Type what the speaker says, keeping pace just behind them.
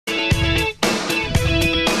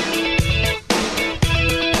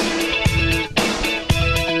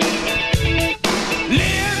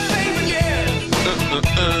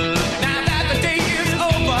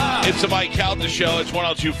It's the Mike Calta Show. It's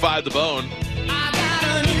 102.5 The Bone.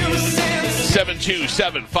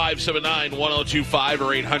 727-579-1025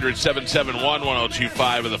 or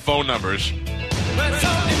 800-771-1025 are the phone numbers.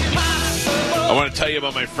 I want to tell you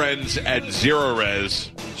about my friends at Zero Res,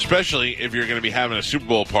 especially if you're going to be having a Super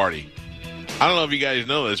Bowl party. I don't know if you guys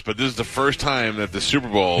know this, but this is the first time that the Super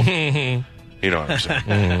Bowl... You know what I'm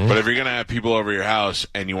saying. But if you're going to have people over your house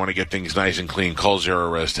and you want to get things nice and clean, call Zero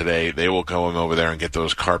Res today. They will go over there and get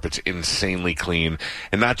those carpets insanely clean.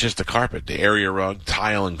 And not just the carpet, the area rug,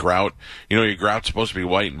 tile, and grout. You know, your grout's supposed to be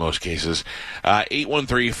white in most cases.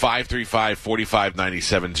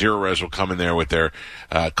 813-535-4597. Zero Res will come in there with their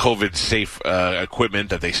COVID-safe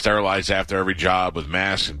equipment that they sterilize after every job with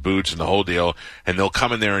masks and boots and the whole deal. And they'll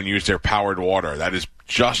come in there and use their powered water. That is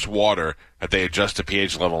just water that they adjust the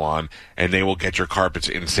pH level on, and they will get your carpets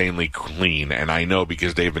insanely clean. And I know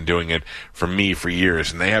because they've been doing it for me for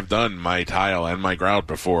years, and they have done my tile and my grout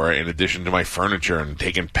before, in addition to my furniture and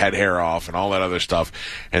taking pet hair off and all that other stuff,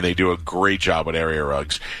 and they do a great job with area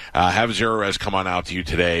rugs. Have Zero Res come on out to you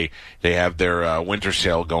today. They have their winter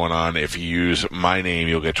sale going on. If you use my name,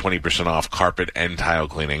 you'll get 20% off carpet and tile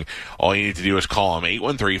cleaning. All you need to do is call them,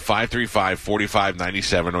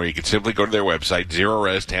 813-535-4597, or you can simply go to their website,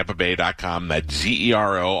 ZeroResTampaBay.com. That's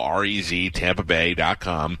ZeroRez,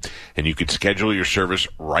 TampaBay.com, and you can schedule your service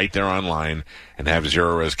right there online and have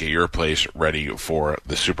Zero Res get your place ready for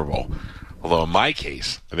the Super Bowl. Although in my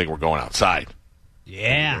case, I think we're going outside.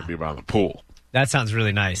 Yeah. We're going to be around the pool. That sounds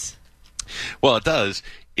really nice. Well, it does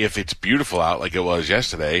if it's beautiful out like it was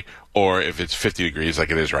yesterday, or if it's 50 degrees like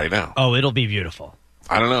it is right now. Oh, it'll be beautiful.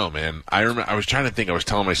 I don't know, man. I was trying to think. I was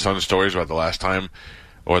telling my son stories about the last time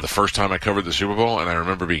or the first time I covered the Super Bowl, and I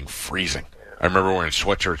remember being freezing. I remember wearing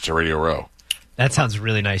sweatshirts to Radio Row. That sounds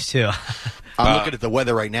really nice, too. I'm looking at the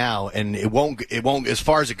weather right now, and it won't, as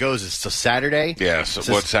far as it goes, it's a Saturday. Yeah,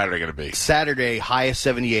 so what's Saturday going to be? Saturday, high of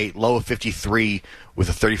 78, low of 53, with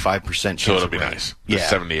a 35% chance So it'll of be rain. nice. Yeah.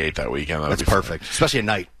 78 that weekend. That's perfect, especially at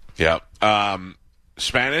night. Yeah.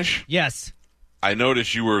 Spanish? Yes. I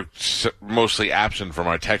noticed you were mostly absent from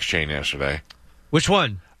our text chain yesterday. Which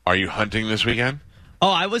one? Are you hunting this weekend? Oh,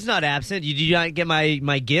 I was not absent. Did you not get my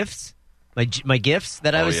gifts? My gifts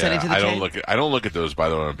that I was sending to the chain? I don't look at those, by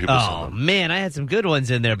the way, when people send them. Man, I had some good ones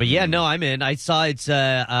in there. But yeah, no, I'm in. I saw it's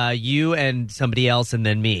you and somebody else and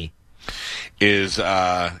then me. Is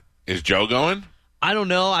Joe going? I don't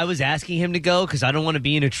know. I was asking him to go because I don't want to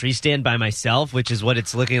be in a tree stand by myself, which is what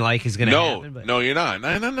it's looking like is going to happen. But... No, you're not. No.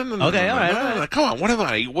 Okay, all right. Come on, what am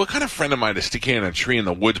I? What kind of friend am I to stick you in a tree in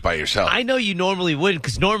the woods by yourself? I know you normally wouldn't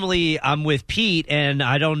because normally I'm with Pete, and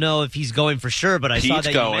I don't know if he's going for sure, but I saw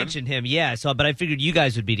that you mentioned him. Yeah, but I figured you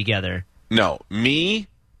guys would be together. No, me,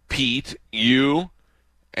 Pete, you,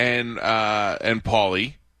 and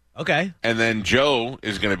Paulie. Okay. And then Joe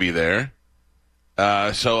is going to be there.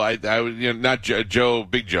 So I not Joe,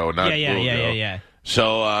 Big Joe, not Little Joe. Yeah.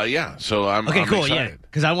 So So I'm cool. excited. Yeah,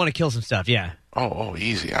 because I want to kill some stuff. Yeah. Oh,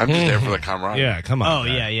 easy. I'm just there for the camaraderie. Yeah, come on.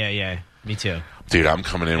 Oh, yeah. Me too. Dude, I'm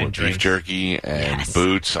coming in with drinks. beef jerky and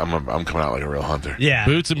boots. I'm coming out like a real hunter. Yeah.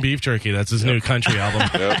 Boots and Beef Jerky. That's his new country album.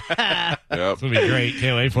 Yep. It's going to be great.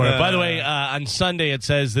 Can't wait for it. By the way, on Sunday it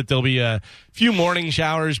says that there'll be a few morning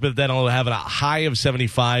showers, but then it'll have a high of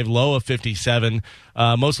 75, low of 57,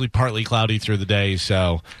 mostly partly cloudy through the day.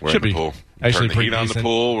 So We're should in the be pool. actually Turn the pretty heat on the decent.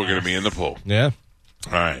 pool. We're going to be in the pool. Yeah.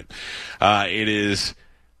 All right. It is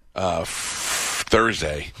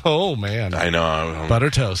Thursday. Oh, man. I know. Butter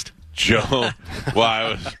toast. Joe,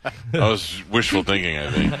 well, I was wishful thinking, I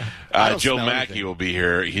think. Joe Mackey will be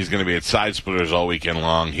here. He's going to be at Side Splitters all weekend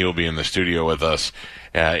long. He'll be in the studio with us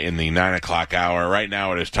in the 9 o'clock hour. Right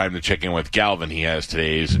now, it is time to check in with Galvin. He has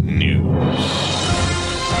today's news.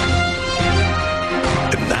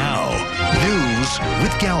 And now, news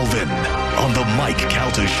with Galvin on the Mike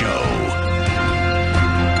Calta Show.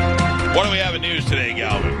 What do we have in news today,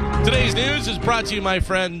 Galvin? Today's news is brought to you, by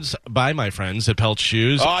my friends at Pelt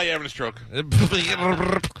Shoes. Oh, you're having a stroke.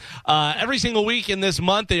 Every single week in this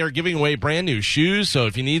month, they are giving away brand new shoes. So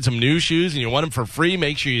if you need some new shoes and you want them for free,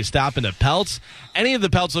 make sure you stop into Pelts, any of the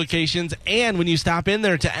Pelts locations. And when you stop in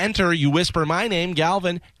there to enter, you whisper my name,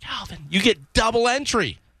 Galvin. Galvin, you get double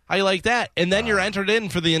entry. How you like that? And then you're entered in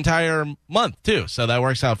for the entire month, too. So that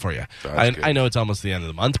works out for you. I know it's almost the end of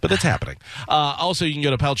the month, but it's happening. Also, you can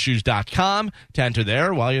go to peltshoes.com to enter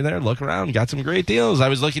there. While you're there, look around. Got some great deals. I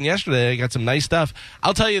was looking yesterday. I got some nice stuff.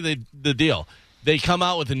 I'll tell you the deal. They come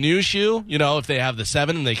out with a new shoe. You know, if they have the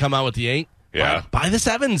 7 and they come out with the 8, buy the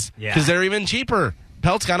 7s because they're even cheaper.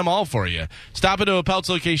 Pelt's got them all for you. Stop into a Pelt's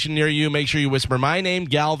location near you. Make sure you whisper my name,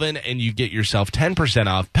 Galvin, and you get yourself 10%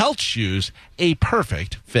 off. Pelt's shoes, a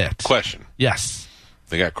perfect fit. Question. Yes.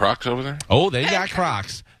 They got Crocs over there? Oh, they got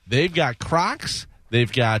Crocs. They've got Crocs.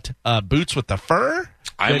 They've got boots with the fur.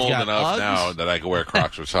 I'm They've old got enough Uggs. now that I can wear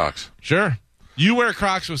Crocs with socks. Sure. You wear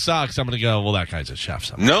Crocs with socks, I'm going to go, well, that guy's a chef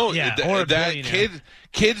somewhere. No, Yeah, or a that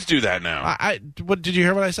kids do that now. What did you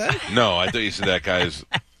hear what I said? No, I thought you said that guy's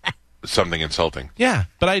something insulting. Yeah,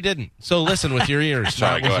 but I didn't. So listen with your ears.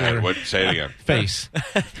 Sorry, not go with ahead. your Say it again. Face.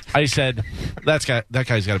 I said, that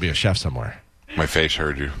guy's got to be a chef somewhere. My face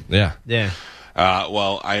heard you. Yeah. Yeah.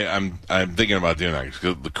 Well, I'm thinking about doing that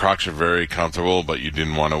because the Crocs are very comfortable, but you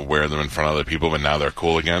didn't want to wear them in front of other people, but now they're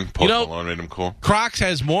cool again. Post Malone made them cool. Crocs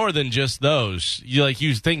has more than just those.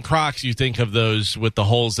 You think Crocs, you think of those with the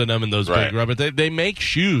holes in them and those big rubber. They make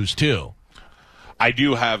shoes too. I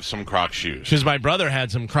do have some Croc shoes because my brother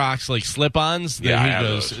had some Crocs like slip-ons. Yeah, he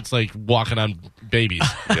goes, it's like walking on babies.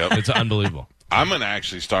 Yep. It's unbelievable. I'm gonna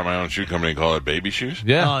actually start my own shoe company and call it Baby Shoes.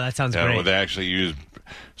 Yeah. Oh, that sounds great. Where they actually use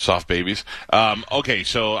soft babies. Okay,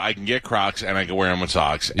 so I can get Crocs and I can wear them with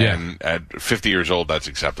socks. Yeah. And at 50 years old, that's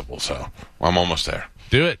acceptable. So I'm almost there.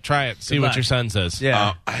 Do it. Try it. See Good what luck. your son says.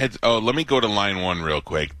 Yeah. Let me go to line one real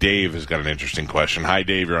quick. Dave has got an interesting question. Hi,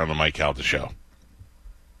 Dave. You're on the Mike Calta Show.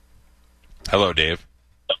 Hello, Dave.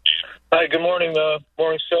 Hi, good morning,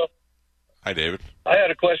 morning show. Hi, David. I had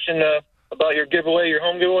a question about your giveaway, your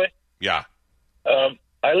home giveaway. Yeah.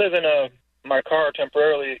 I live in my car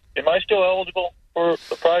temporarily. Am I still eligible for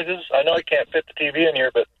the prizes? I know I can't fit the TV in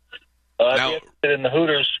here, but I'd be interested in the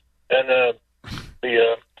Hooters and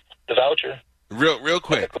the voucher. Real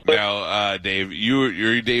quick. Now, Dave,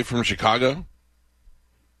 you're Dave from Chicago?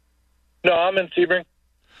 No, I'm in Sebring.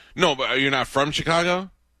 No, but you're not from Chicago?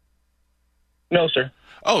 No, sir.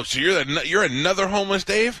 Oh, so you're another homeless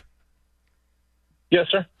Dave? Yes,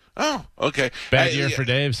 sir. Oh, okay. Bad year for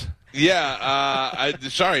Dave's. Yeah,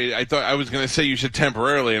 sorry. I thought I was going to say you said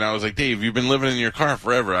temporarily, and I was like, Dave, you've been living in your car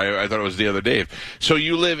forever. I thought it was the other Dave. So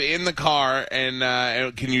you live in the car,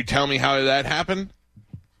 and can you tell me how that happened?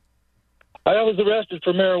 I was arrested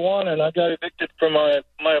for marijuana, and I got evicted from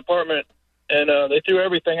my apartment, and they threw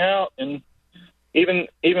everything out, and even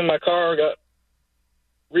my car got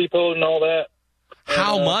repoed and all that.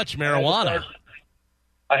 How much marijuana?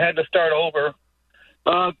 I had to start over.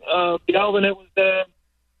 Galvin, it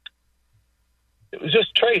was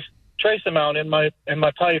just trace amount in my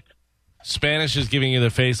pipe. Spanish is giving you the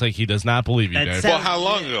face like he does not believe you, Dave. Well, how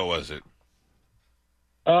long ago was it?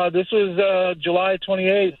 This was July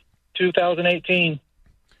 28th, 2018.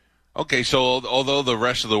 Okay, so although the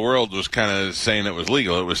rest of the world was kind of saying it was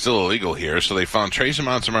legal, it was still illegal here. So they found trace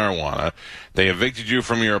amounts of marijuana. They evicted you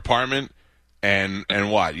from your apartment, and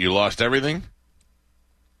what? You lost everything?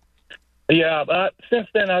 Yeah, but since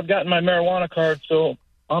then I've gotten my marijuana card, so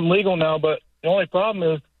I'm legal now. But the only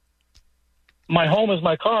problem is my home is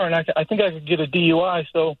my car, and I think I could get a DUI.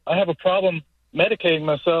 So I have a problem medicating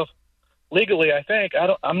myself legally. I think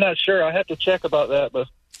I'm not sure. I have to check about that. But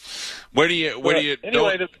where do you?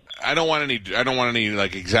 Anyway, I don't want any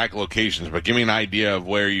like exact locations, but give me an idea of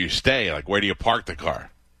where you stay. Like, where do you park the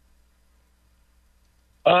car?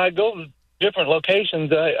 I go to different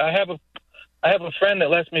locations. I have a friend that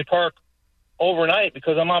lets me park overnight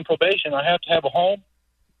because I'm on probation. I have to have a home.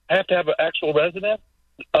 I have to have an actual residence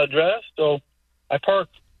address. So I park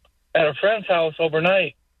at a friend's house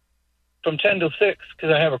overnight from 10 to 6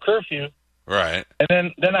 because I have a curfew. Right.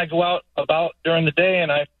 And then I go out about during the day,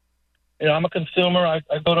 and I'm a consumer. I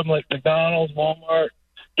go to like McDonald's, Walmart,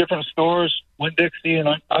 different stores, Winn-Dixie, and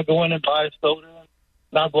I go in and buy a soda.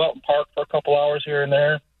 And I'll go out and park for a couple hours here and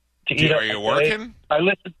there to eat. Are you working? I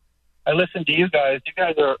listen to you guys. You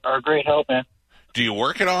guys are a great help, man. Do you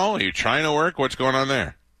work at all? Are you trying to work? What's going on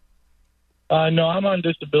there? No, I'm on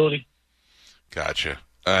disability. Gotcha.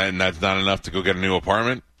 And that's not enough to go get a new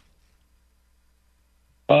apartment?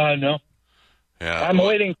 No. Yeah. I'm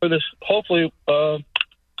waiting for this. Hopefully, I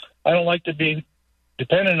don't like to be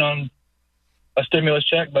dependent on a stimulus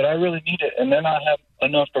check, but I really need it. And then I'll have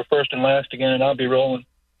enough for first and last again, and I'll be rolling.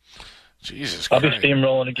 Jesus I'll Christ. be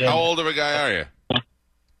steamrolling again. How old of a guy are you?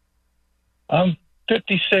 I'm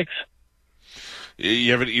 56.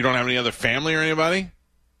 You don't have any other family or anybody?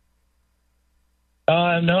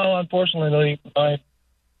 No, unfortunately,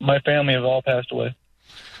 my family have all passed away.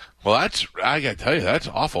 Well, I got to tell you, that's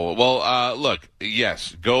awful. Well, look,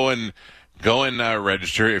 yes, go and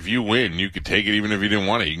register. If you win, you could take it even if you didn't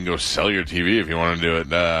want it. You can go sell your TV if you want to do it.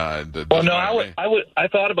 Well, no, I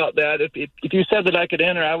thought about that. If you said that I could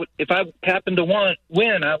enter, I would. If I happened to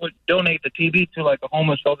win, I would donate the TV to like a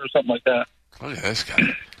homeless shelter or something like that. Look at this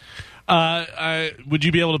guy. Would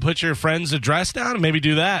you be able to put your friend's address down and maybe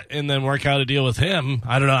do that and then work out a deal with him?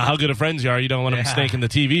 I don't know how good of friends you are. You don't want him snaking the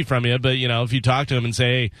TV from you, but if you talk to him and say,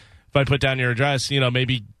 hey, if I put down your address,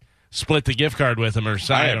 maybe split the gift card with him or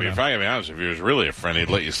something. If I can be honest, if he was really a friend, he'd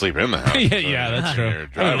let you sleep in the house. yeah, that's true.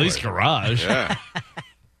 At least garage. Yeah.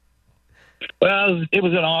 Well, it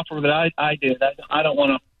was an offer that I did. I don't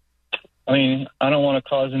want to. I mean, I don't want to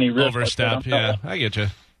cause any risk. Overstep. Yeah, I get you.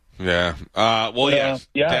 Yeah. Yes.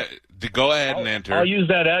 Yeah. Go ahead and enter. I'll use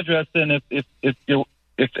that address, and if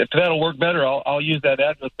that'll work better, I'll use that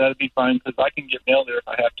address. That'd be fine because I can get mail there if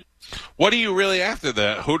I have to. What are you really after?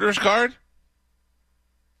 The Hooters card?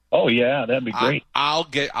 Oh yeah, that'd be great.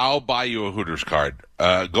 I'll buy you a Hooters card.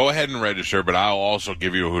 Go ahead and register, but I'll also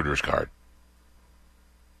give you a Hooters card.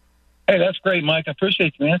 Hey, that's great, Mike. I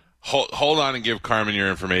appreciate you, man. Hold on and give Carmen your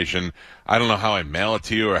information. I don't know how I mail it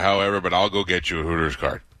to you or however, but I'll go get you a Hooters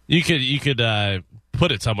card. You could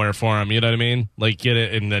put it somewhere for him. You know what I mean? Like get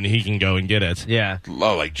it, and then he can go and get it. Yeah.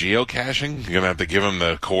 Oh, like geocaching? You're gonna have to give him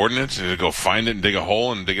the coordinates and go find it and dig a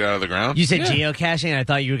hole and dig it out of the ground. You said geocaching, and I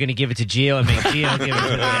thought you were going to give it to Geo and make Geo give it to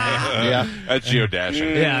him. Yeah. That's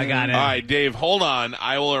geodashing. Yeah, I got it. All right, Dave, hold on.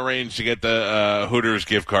 I will arrange to get the Hooters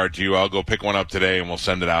gift card to you. I'll go pick one up today, and we'll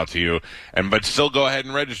send it out to you. But still go ahead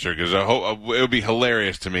and register, because it would be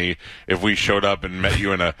hilarious to me if we showed up and met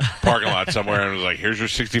you in a parking lot somewhere and was like, here's your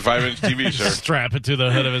 65-inch TV, sir. Strap it to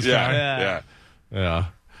the hood of his car. Yeah.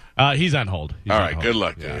 He's on hold. All right, good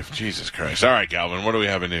luck, Dave. Jesus Christ. All right, Galvin, what do we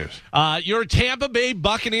have in news? Your Tampa Bay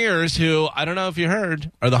Buccaneers, who, I don't know if you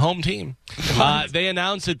heard, are the home team. They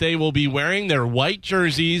announced that they will be wearing their white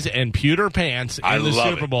jerseys and pewter pants in the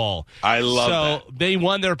Super Bowl. I love that. So they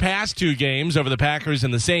won their past 2 games over the Packers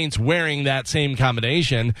and the Saints wearing that same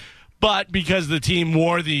combination. But because the team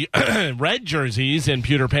wore the red jerseys and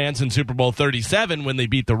pewter pants in Super Bowl 37 when they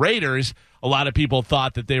beat the Raiders, a lot of people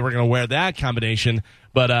thought that they were going to wear that combination.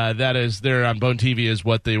 But that is, there on Bone TV is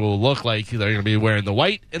what they will look like. They're going to be wearing the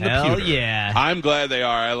white and the pewter. Yeah. I'm glad they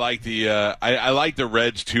are. I like the I like the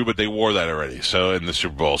Reds too, but they wore that already. So in the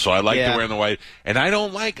Super Bowl, so I like to wear the white. And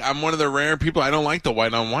I'm one of the rare people. I don't like the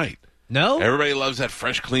white on white. No? Everybody loves that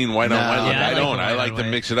fresh, clean white on white look. Yeah, I don't. I like to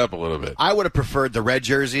white. mix it up a little bit. I would have preferred the red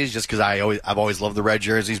jerseys just because I've always loved the red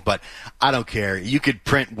jerseys, but I don't care. You could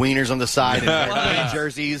print wieners on the side and red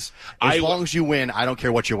jerseys. As long as you win, I don't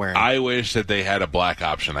care what you're wearing. I wish that they had a black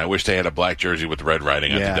option. I wish they had a black jersey with red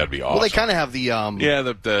writing. I think that'd be awesome. Well, they kind of have the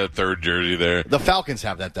the third jersey there. The Falcons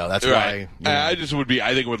have that though. That's right. why. I just would be.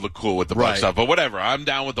 I think it would look cool with the black stuff. But whatever. I'm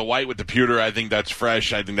down with the white with the pewter. I think that's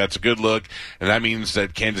fresh. I think that's a good look, and that means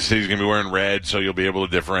that Kansas City's going to be wearing red, so you'll be able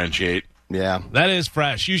to differentiate. Yeah. That is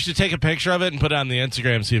fresh. You should take a picture of it and put it on the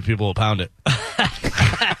Instagram and see if people will pound it.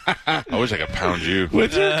 I wish I could pound you.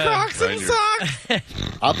 With your Crocs and socks.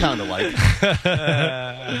 I'll pound a white.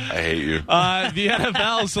 I hate you. The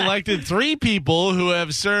NFL selected 3 people who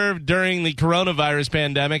have served during the coronavirus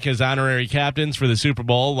pandemic as honorary captains for the Super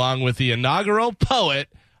Bowl, along with the inaugural poet,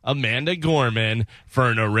 Amanda Gorman, for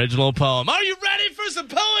an original poem. Are you ready for some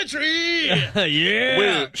poetry? Yeah.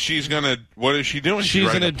 Wait, what is she doing? She's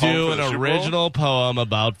going to do an original poem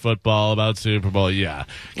about football, about Super Bowl, yeah.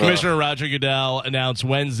 Commissioner Roger Goodell announced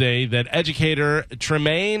Wednesday that educator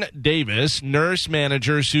Tremaine Davis, nurse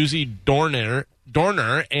manager Susie Dorner,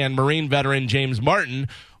 and Marine veteran James Martin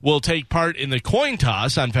will take part in the coin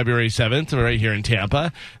toss on February 7th right here in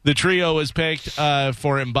Tampa. The trio was picked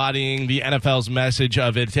for embodying the NFL's message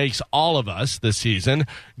of "It takes all of us" this season.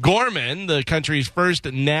 Gorman, the country's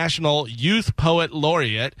first national youth poet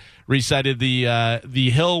laureate, recited the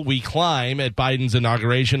Hill We Climb at Biden's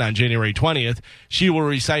inauguration on January 20th. She will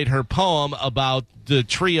recite her poem about the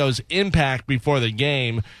trio's impact before the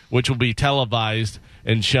game, which will be televised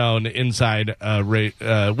and shown inside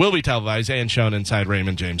will be televised and shown inside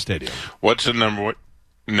Raymond James Stadium. What's the number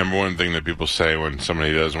one thing that people say when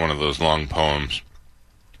somebody does one of those long poems?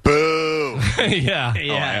 Boo! Yeah.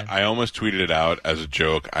 Oh, I almost tweeted it out as a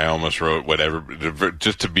joke. I almost wrote whatever,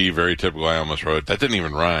 just to be very typical. I almost wrote that didn't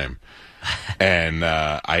even rhyme. And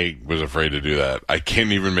I was afraid to do that. I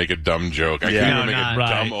can't even make a dumb joke. I can't even make a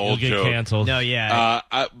dumb old You'll get joke. canceled. No, yeah.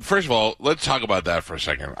 First of all, let's talk about that for a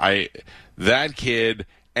second. That kid,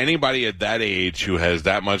 anybody at that age who has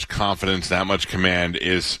that much confidence, that much command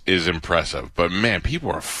is impressive. But man, people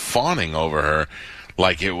are fawning over her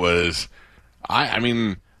like it was. I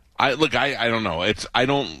don't know.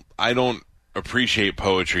 I don't appreciate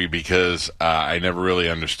poetry because I never really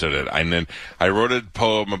understood it. And then I wrote a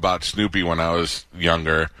poem about Snoopy when I was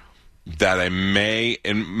younger that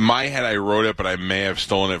in my head I wrote it, but I may have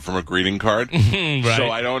stolen it from a greeting card. Right. So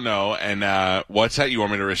I don't know. And what's that? You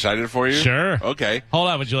want me to recite it for you? Sure. Okay. Hold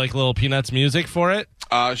on. Would you like a little Peanuts music for it?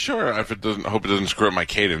 Sure. If it doesn't, hope it doesn't screw up my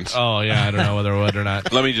cadence. Oh, yeah. I don't know whether it would or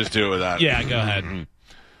not. Let me just do it with that. Yeah, go ahead.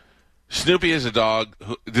 Snoopy is a dog.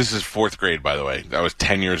 This is 4th grade, by the way. I was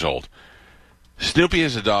 10 years old. Snoopy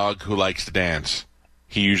is a dog who likes to dance.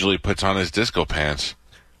 He usually puts on his disco pants,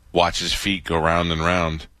 watch his feet go round and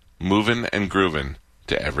round, moving and grooving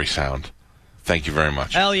to every sound. Thank you very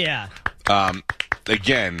much. Hell yeah.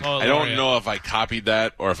 Again, I don't know if I copied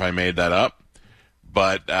that or if I made that up,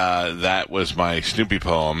 but that was my Snoopy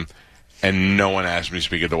poem, and no one asked me to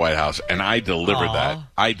speak at the White House, and I delivered that.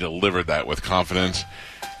 I delivered that with confidence,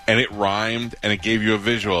 and it rhymed, and it gave you a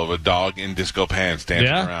visual of a dog in disco pants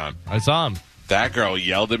dancing around. I saw him. That girl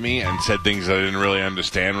yelled at me and said things I didn't really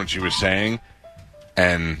understand what she was saying,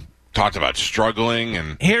 and talked about struggling.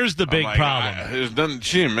 And here's the big problem.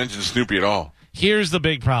 She didn't mention Snoopy at all. Here's the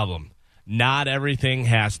big problem. Not everything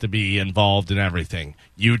has to be involved in everything.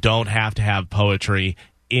 You don't have to have poetry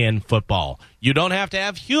in football. You don't have to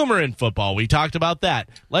have humor in football. We talked about that.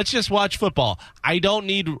 Let's just watch football. I don't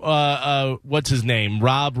need, what's his name?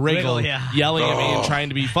 Rob Riggle yelling at me and trying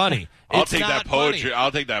to be funny. I'll take that poetry. Funny.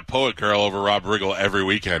 I'll take that poet girl over Rob Riggle every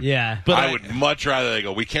weekend. Yeah, but I would much rather they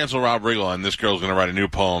go, we cancel Rob Riggle and this girl's going to write a new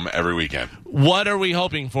poem every weekend. What are we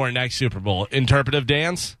hoping for next Super Bowl? Interpretive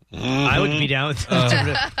dance? Mm-hmm. I would be down with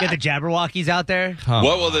get the Jabberwockies out there.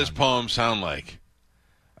 What will this poem sound like?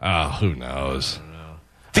 Oh, who knows? I don't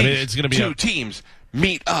know. It's going to be two teams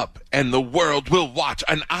meet up and the world will watch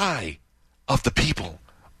an eye of the people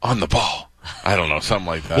on the ball. I don't know, something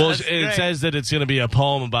like that. Well, it says that it's going to be a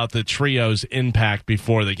poem about the trio's impact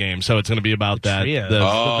before the game. So it's going to be about the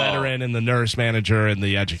veteran and the nurse manager and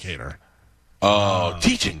the educator.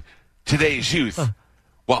 Teaching today's youth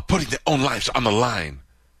while putting their own lives on the line.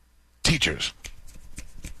 Teachers.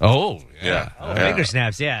 Finger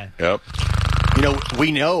snaps, Yep. You know,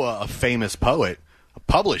 we know a famous poet, a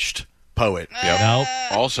published poet. Yep. Nope.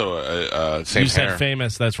 Also, same You said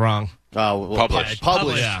famous, that's wrong. Published.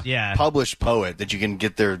 Published poet that you can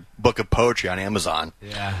get their book of poetry on Amazon.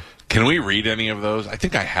 Yeah. Can we read any of those? I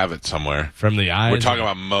think I have it somewhere. From the eyes. We're talking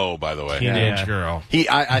about Mo, by the way. Teenage girl.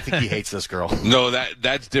 I think he hates this girl. No,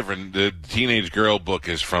 that's different. The teenage girl book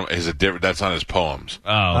is a different. That's on his poems.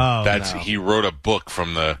 He wrote a book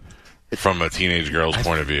from a teenage girl's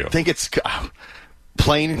point of view. I think it's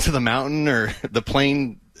Plane into the Mountain or the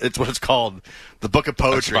Plane. It's what it's called. The book of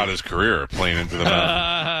poetry. That's about his career, Plane into the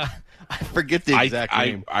Mountain. I forget the exact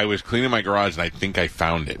name. I was cleaning my garage, and I think I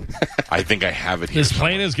found it. I think I have it here. His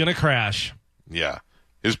plane is going to crash. Yeah.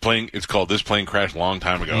 His plane, it's called This Plane Crashed a Long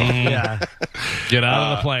Time Ago. Yeah. Get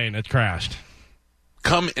out of the plane. It crashed.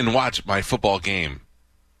 Come and watch my football game.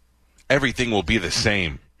 Everything will be the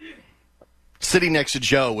same. Sitting next to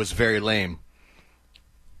Joe was very lame.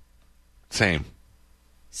 Same.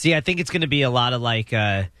 See, I think it's going to be a lot of like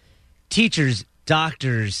teachers,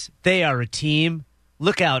 doctors, they are a team.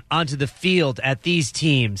 Look out onto the field at these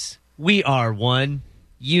teams. We are one.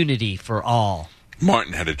 Unity for all.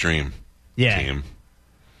 Martin had a dream. Yeah. Team.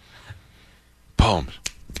 Poems.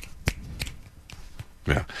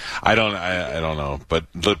 Yeah. I don't know,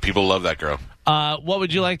 but people love that girl. What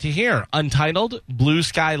would you like to hear? Untitled, Blue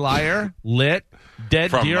Sky Liar, Lit, Dead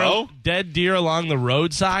Deer Along the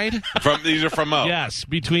Roadside. These are from Mo. Yes,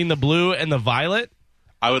 Between the Blue and the Violet.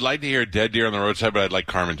 I would like to hear Dead Deer on the Roadside, but I'd like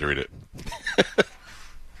Carmen to read it.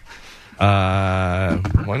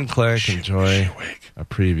 One click, enjoy a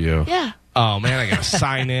preview. Yeah. Oh, man, I got to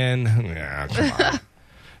sign in. Yeah, come on.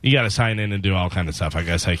 You got to sign in and do all kind of stuff. I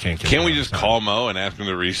guess I can't get Can't we just call Mo and ask him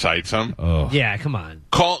to recite some? Oh. Yeah, come on.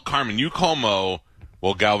 Call Carmen, you call Mo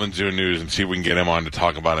while Galvin's doing news and see if we can get him on to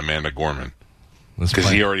talk about Amanda Gorman. Because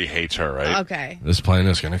he already hates her, right? Okay. This plane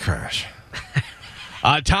is going to crash.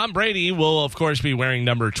 Tom Brady will, of course, be wearing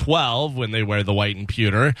number 12 when they wear the white and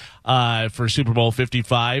pewter for Super Bowl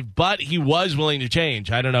 55, but he was willing to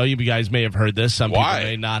change. I don't know. You guys may have heard this. Some people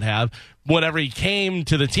may not have. Whenever he came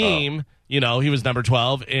to the team, he was number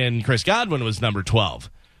 12, and Chris Godwin was number 12.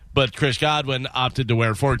 But Chris Godwin opted to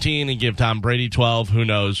wear 14 and give Tom Brady 12. Who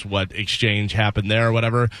knows what exchange happened there or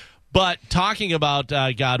whatever. But talking about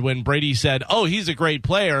Godwin, Brady said, he's a great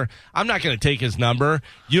player. I'm not going to take his number.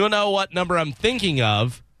 You know what number I'm thinking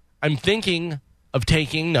of? I'm thinking of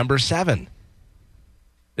taking number 7.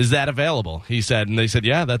 Is that available? He said. And they said,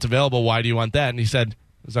 yeah, that's available. Why do you want that? And he said,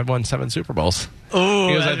 because I've won 7 Super Bowls.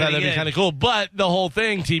 Oh, I thought that'd be kind of cool. But the whole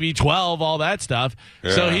thing, TB12, all that stuff.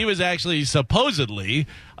 Yeah. So he was actually supposedly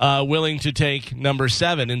willing to take number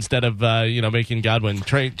 7 instead of making Godwin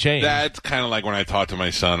change. That's kind of like when I talk to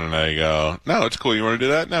my son and I go, "No, it's cool. You want to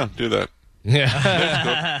do that? No, do that."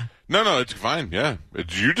 Yeah. Cool. No, it's fine. Yeah,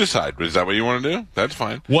 you decide. Is that what you want to do? That's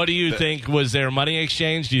fine. What do you think? Was there money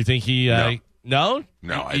exchange? Do you think he? No,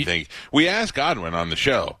 I think we asked Godwin on the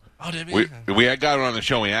show. Oh, did we? We had got him on the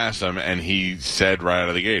show. We asked him, and he said right out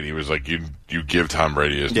of the gate, he was like, "You give Tom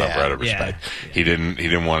Brady his number out of respect. Yeah. He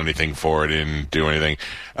didn't want anything for it. He didn't do anything."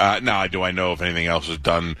 Now, do I know if anything else was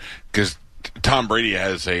done? Because Tom Brady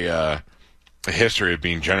has a history of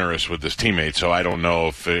being generous with his teammates, so I don't know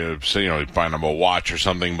if he'd find him a watch or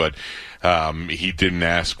something, but he didn't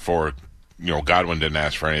ask for. Godwin didn't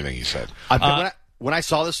ask for anything. He said. When I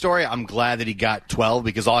saw the story, I'm glad that he got 12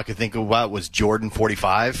 because all I could think about was Jordan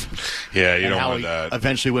 45. Yeah, you and don't how want he that.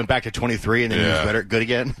 Eventually went back to 23, and then he was good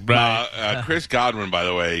again. Chris Godwin, by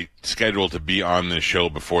the way, scheduled to be on this show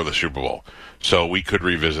before the Super Bowl, so we could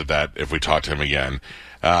revisit that if we talk to him again.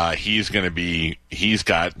 He's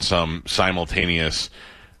got some simultaneous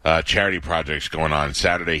charity projects going on.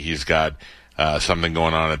 Saturday, he's got something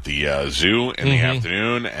going on at the zoo in the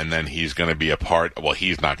afternoon, and then he's going to be a part. Well,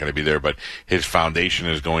 he's not going to be there, but his foundation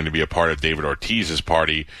is going to be a part of David Ortiz's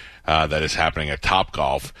party that is happening at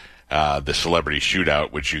Topgolf, the celebrity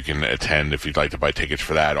shootout, which you can attend if you'd like to buy tickets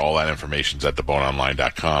for that. All that information's at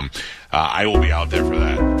theboneonline.com. I will be out there for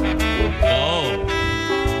that.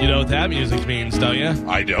 Oh, you know what that music means, don't you?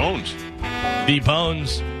 I don't. The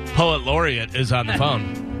Bones Poet Laureate is on the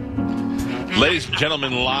phone. Ladies and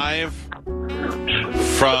gentlemen, live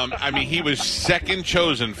from, he was second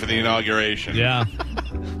chosen for the inauguration. Yeah.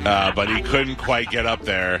 But he couldn't quite get up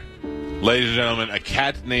there. Ladies and gentlemen, a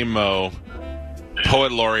cat named Mo,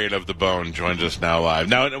 Poet Laureate of the Bone, joins us now live.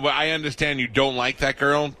 Now, I understand you don't like that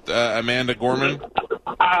girl, Amanda Gorman?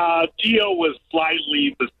 Gio was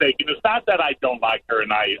slightly mistaken. It's not that I don't like her,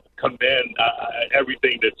 and I commend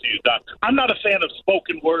everything that she's done. I'm not a fan of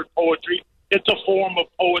spoken word poetry. It's a form of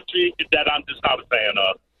poetry that I'm just not a fan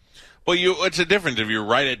of. Well, it's a difference. If you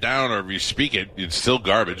write it down or if you speak it, it's still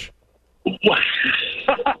garbage. Well,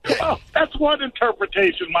 that's one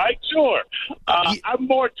interpretation, Mike. Sure. I'm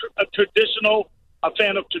more a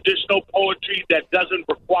fan of traditional poetry that doesn't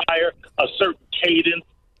require a certain cadence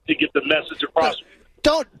to get the message across.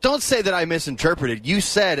 Don't say that I misinterpreted. You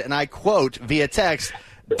said, and I quote via text,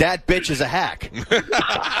 "That bitch is a hack."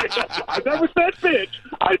 I never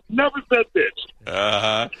said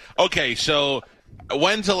bitch. Okay, so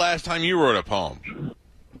when's the last time you wrote a poem?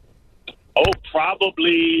 Oh,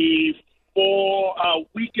 probably a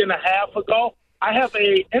week and a half ago. I have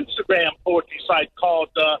a Instagram poetry site called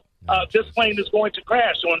 "This Plane Is Going to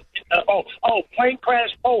Crash" on Plane Crash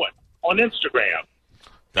Poet on Instagram.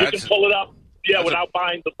 You can pull it up, without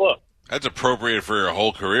buying the book. That's appropriate for your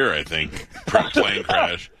whole career, I think. Plane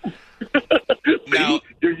crash. Now,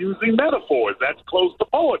 you're using metaphors. That's close to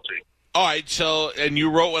poetry. All right, so, and you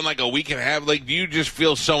wrote one like a week and a half. Like, do you just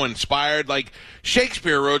feel so inspired? Like,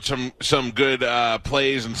 Shakespeare wrote some good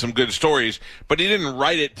plays and some good stories, but he didn't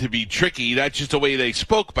write it to be tricky. That's just the way they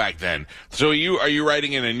spoke back then. So are you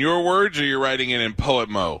writing it in your words, or you're writing it in Poet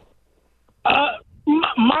Mo?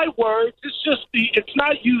 My words. It's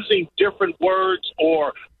not using different words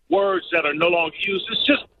or words that are no longer used. It's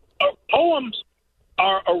just poems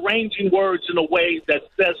are arranging words in a way that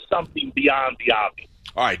says something beyond the obvious.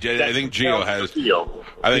 All right, I think Gio has. Gio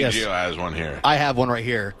has one here. I have one right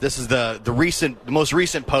here. This is the most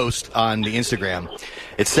recent post on the Instagram.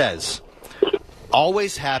 It says,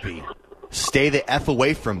 "Always happy. Stay the F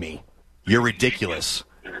away from me. You're ridiculous.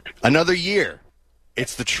 Another year.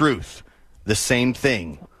 It's the truth. The same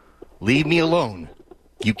thing. Leave me alone.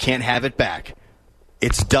 You can't have it back.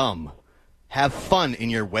 It's dumb. Have fun in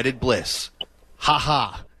your wedded bliss. Ha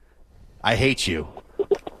ha. I hate you."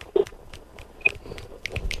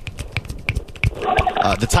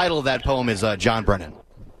 The title of that poem is John Brennan.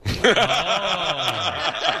 Wow.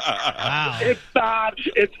 It's not.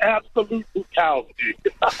 It's absolute Bukowski.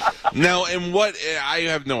 Now, and what? I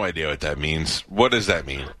have no idea what that means. What does that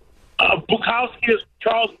mean?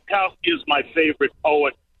 Charles Bukowski is my favorite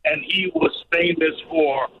poet, and he was famous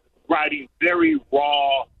for writing very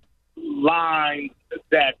raw lines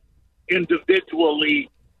that individually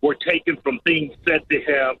were taken from things said to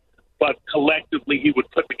him, but collectively he would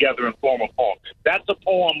put together and form a poem. That's a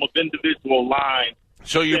poem of individual lines.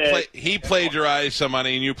 So he plagiarized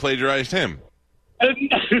somebody and you plagiarized him?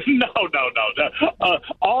 No.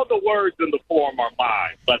 All the words in the poem are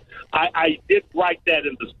mine, but I did write that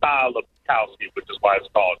in the style of Bukowski, which is why it's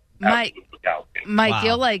called Mike, Wow.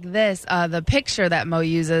 you'll like this. The picture that Mo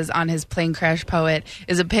uses on his Plane Crash Poet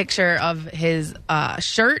is a picture of his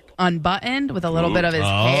shirt unbuttoned with a little bit of his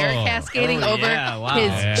hair cascading over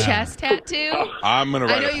his chest tattoo. I'm going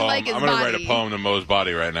to write a poem. Like I'm going to write a poem to Mo's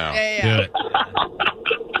body right now. Yeah.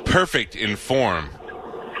 Perfect in form,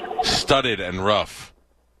 studded and rough,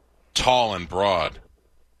 tall and broad.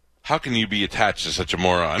 How can you be attached to such a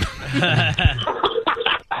moron?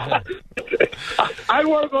 I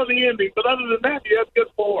work on the ending, but other than that, you have good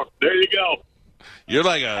form. There you go. You're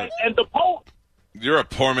like and the poem. You're a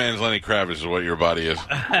poor man's Lenny Kravitz is what your body is.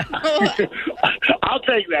 I'll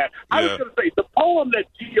take that. I was going to say, the poem that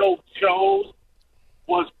Gio chose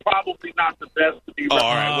was probably not the best to be recommended.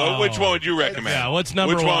 All right. Well, which one would you recommend? Yeah, what's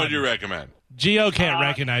number Which one? one would you recommend? Gio can't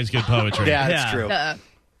recognize good poetry. Yeah, that's true.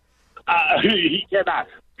 He cannot.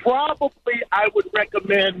 Probably, I would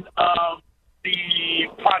recommend the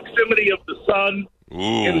proximity of the sun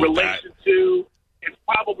in relation to. It's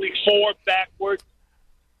probably forward backwards.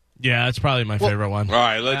 Yeah, that's probably my favorite one. All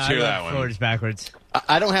right, let's hear that one. Forwards, backwards.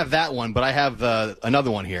 I don't have that one, but I have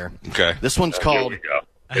another one here. Okay. This one's called.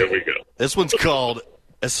 Here we go. This one's called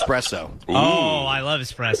Espresso. Ooh. Oh, I love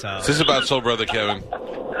espresso. Is this about Soul Brother Kevin?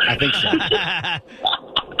 I think so.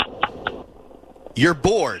 You're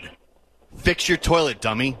bored. Fix your toilet,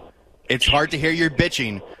 dummy. It's hard to hear your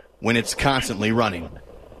bitching when it's constantly running.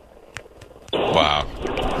 Wow.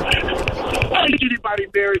 I think anybody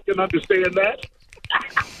married can understand that.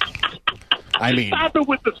 I mean, Stop it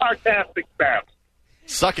with the sarcastic snaps.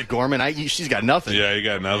 suck it, Gorman. She's got nothing. Yeah, you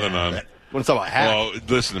got nothing on. Want to talk about hat? Well,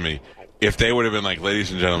 listen to me. If they would have been like,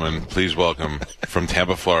 ladies and gentlemen, please welcome from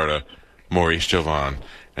Tampa, Florida, Maurice Jovan,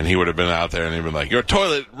 and he would have been out there and he'd been like, your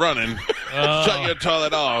toilet running, shut your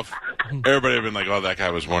toilet off. Everybody would have been like, oh, that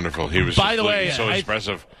guy was wonderful. He was By the way, so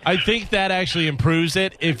expressive. I think that actually improves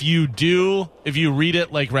it if you read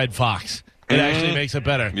it like Red Fox. It actually makes it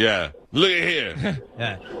better. Yeah. Look at here.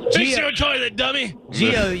 Yeah. Fix your toilet, dummy.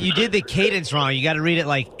 Gio, you did the cadence wrong. You got to read it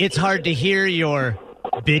like, it's hard to hear your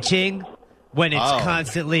bitching when it's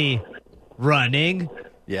constantly running.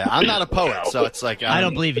 Yeah, I'm not a poet, so it's like I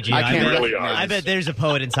don't believe you, Gio. I can't really recognize. I bet there's a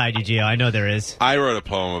poet inside you, Gio. I know there is. I wrote a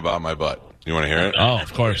poem about my butt. You want to hear it? Oh,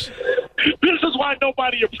 of course. This is why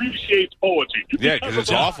nobody appreciates poetry. Yeah, because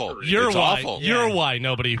it's awful. You're it's why. awful. You're why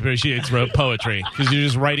nobody appreciates poetry, because you're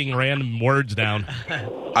just writing random words down.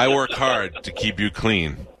 I work hard to keep you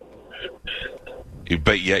clean.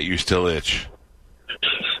 But yet you still itch.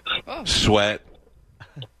 Sweat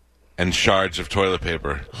and shards of toilet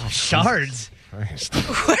paper. Shards? Where are you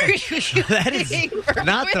That is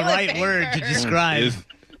not the right word to describe.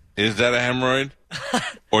 Is that a hemorrhoid?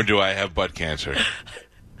 Or do I have butt cancer?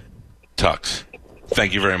 Tux.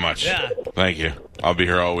 Thank you very much. Yeah. Thank you. I'll be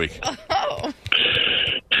here all week. Oh.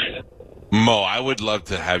 Mo, I would love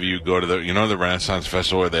to have you go to the Renaissance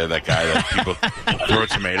Festival where they have that guy that people throw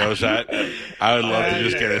tomatoes at. I would love to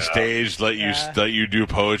just get a stage, let you do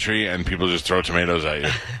poetry, and people just throw tomatoes at you.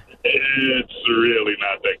 It's really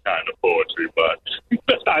not that kind of poetry, but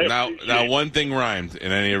Now, one thing rhymed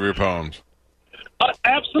in any of your poems.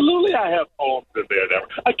 Absolutely, I have poems in there.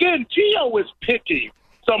 Again, Gio is picking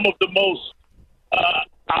some of the most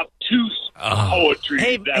obtuse poetry.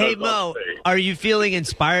 Hey, Mo, are you feeling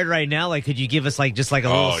inspired right now? Like, could you give us just a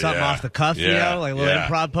little something off the cuff, Yeah. like a little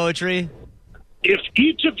improv poetry? If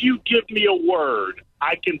each of you give me a word,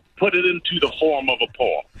 I can put it into the form of a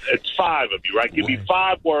poem. It's 5 of you, right? Give me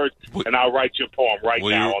 5 words, and I'll write your poem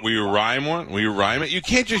now. Will you rhyme one? Will you rhyme it? You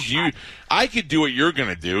can't just use. I could do what you're going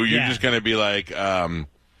to do. You're just going to be like. All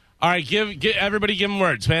right, everybody give them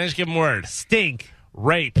words. Spanish, give them words. Stink.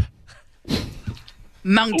 Rape.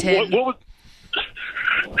 Mountain. What was?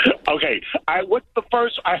 Okay, what's the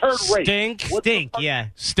first? I heard rape. Stink. Stink, yeah.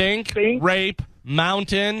 Stink. Stink. Rape.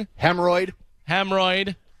 Mountain. Hemorrhoid.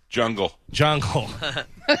 Hemorrhoid. jungle. Jungle.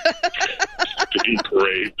 Stink,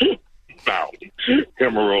 rape, mountain,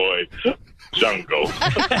 hemorrhoid, jungle.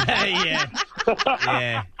 Yeah.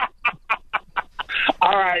 Yeah.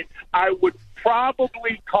 All right, I would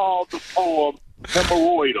probably call the poem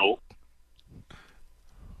hemorrhoidal,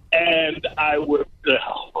 and I would.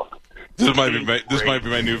 This might be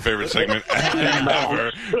my new favorite segment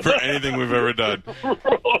ever for anything we've ever done.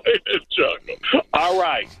 Jungle. All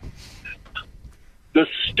right. The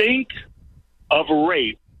stink of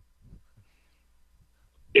rape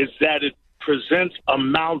is that it presents a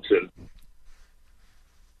mountain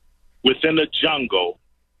within a jungle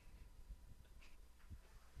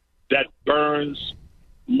that burns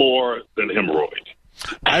more than hemorrhoid.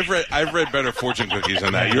 I've read better fortune cookies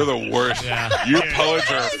than that. You're the worst. Yeah. Your poets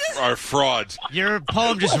are frauds. Your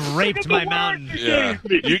poem just raped my mountain. Yeah.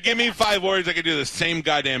 You give me 5 words, I could do the same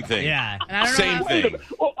goddamn thing. Yeah. Same thing.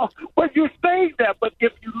 Well, you're saying that, but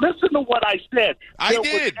if you listen to what I said, there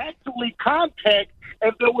was actually context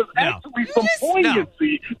and there was actually some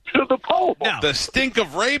poignancy to the poem. No. The stink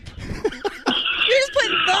of rape? You're just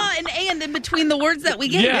putting the and in between the words that we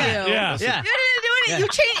give you. Yeah. You didn't do it. You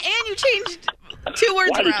changed 2 words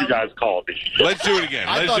Why around. did you guys call me? Let's do it again.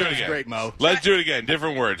 I thought it was great, Mo. Let's do it again.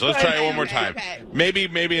 Different words. Let's try it one more time. Okay.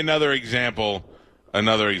 Maybe another example.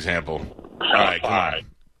 Another example. All right, come on.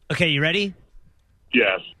 Okay, you ready?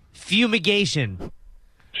 Yes. Fumigation.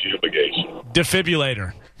 Fumigation.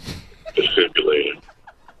 Defibrillator. Defibrillator.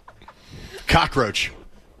 Cockroach.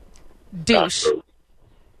 Douche.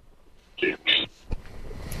 Douche.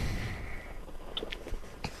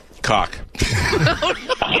 Cock.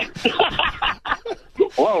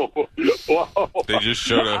 Whoa. They just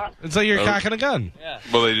showed a. It's like you're cocking a gun.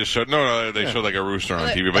 Well, they just showed. No, they showed like a rooster on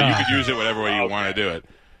TV, but you could use it whatever way you want to do it.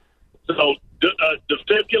 So,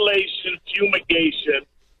 defibrillation, fumigation,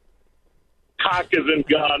 cock is in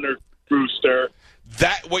gun or rooster.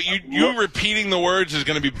 That what you repeating the words is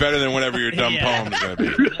going to be better than whatever your dumb poem is going to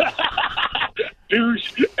be.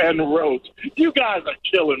 Douche and roach. You guys are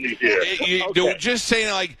killing me here. Okay. Just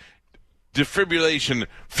saying like defibrillation,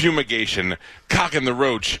 fumigation, cock and the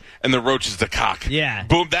roach is the cock. Yeah.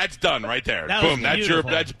 Boom, that's done right there. Boom,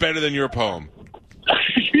 that's better than your poem.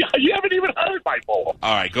 You haven't even heard my poem.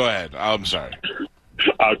 All right, go ahead. I'm sorry.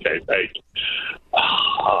 Okay, thank you.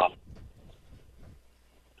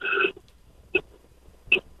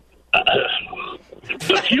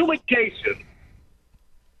 The fumigation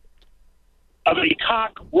of a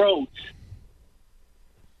cockroach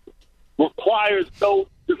requires no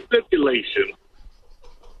defibrillation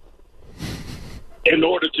in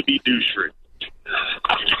order to be douche-free.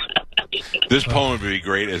 This poem would be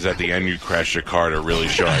great is at the end you crash your car to really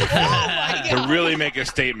show it. To really make a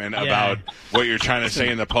statement about what you're trying to say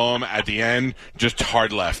in the poem at the end, just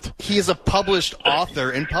hard left. He is a published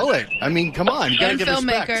author and poet. I mean, come on. You gotta give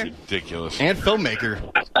filmmaker. respect. Ridiculous. And filmmaker.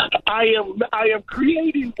 I am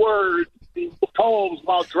creating words, poems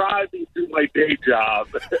while driving to my day job,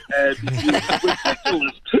 and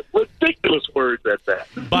ridiculous words at that.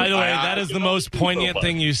 By the way, that is the most poignant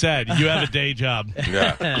thing you said. You have a day job.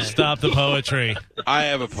 Yeah. Stop the poetry. I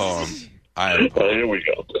have a poem. Here we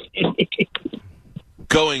go.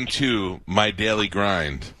 Going to my daily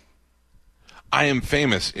grind. I am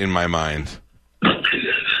famous in my mind.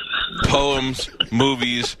 Poems,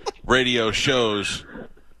 movies, radio shows.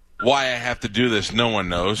 Why I have to do this, no one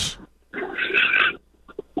knows.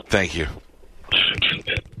 Thank you.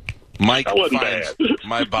 Mike finds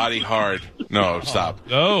my body hard. No, stop.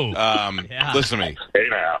 Oh. Listen to me. Hey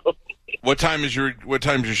now. What time is your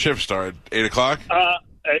shift start? 8 o'clock?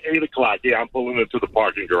 At 8 o'clock. Yeah, I'm pulling into the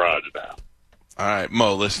parking garage now. All right,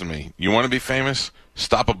 Mo, listen to me. You want to be famous?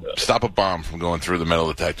 Stop a bomb from going through the metal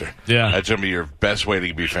detector. Yeah. That's going to be your best way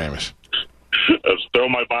to be famous. Throw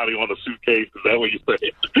my body on a suitcase. Is that what you say?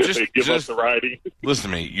 Give us the riding. Listen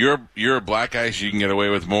to me. You're a black guy, so you can get away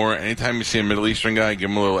with more. Anytime you see a Middle Eastern guy, give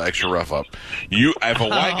him a little extra rough up. If a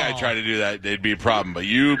white guy tried to do that, it'd be a problem. But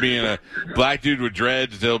you being a black dude with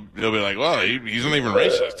dreads, they'll be like, well, he's not even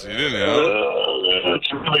racist. You didn't know.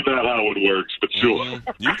 That's really not how it works, but sure.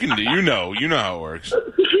 You can do. You know how it works.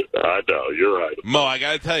 I know. You're right. Mo, I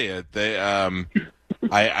got to tell you,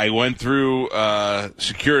 I went through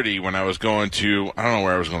security when I was going to, I don't know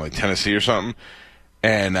where I was going, like Tennessee or something.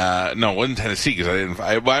 And no, it wasn't Tennessee because I didn't.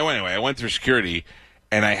 Anyway, I went through security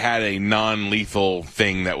and I had a non-lethal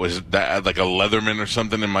thing that was like a Leatherman or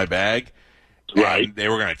something in my bag. Right. And they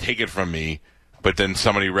were going to take it from me, but then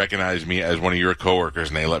somebody recognized me as one of your coworkers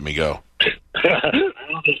and they let me go.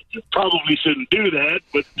 Probably shouldn't do that,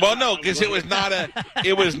 but well, no, because it was nothing.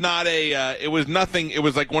 It was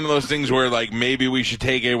like one of those things where like maybe we should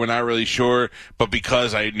take it. We're not really sure, but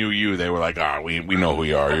because I knew you, they were like, we know who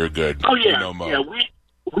you are. You're good. Oh yeah, we know Mo. Yeah.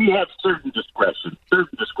 We have certain discretion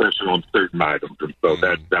on certain items, and so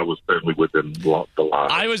that was certainly within the line.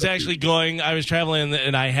 I was traveling,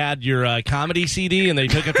 and I had your comedy CD, and they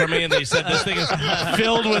took it from me, and they said, this thing is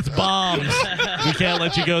filled with bombs. We can't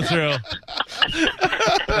let you go through.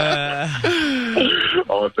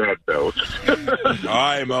 On that note. All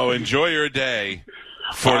right, Mo, enjoy your day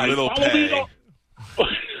for little pay.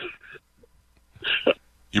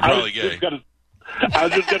 You're probably gay. I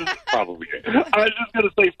was just gonna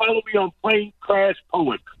say, follow me on Plane Crash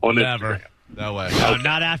Poet on Never. Instagram. No way. No,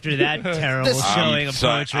 not after that terrible showing of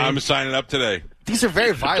poetry. I'm signing up today. These are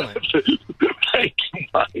very violent. Thank you,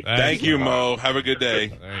 Mike. Thank you, Mo. Have a good day.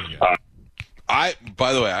 There you go.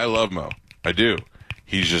 By the way, I love Mo. I do.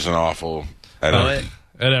 He's just an awful At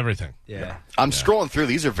everything. Yeah. I'm scrolling through.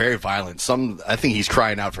 These are very violent. I think he's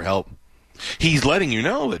crying out for help. He's letting you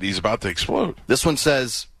know that he's about to explode. This one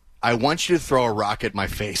says, I want you to throw a rock at my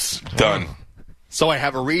face. Done. So I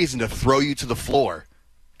have a reason to throw you to the floor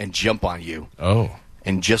and jump on you. Oh.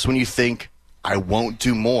 And just when you think I won't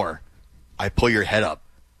do more, I pull your head up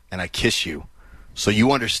and I kiss you. So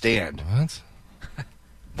you understand What?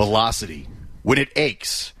 velocity when it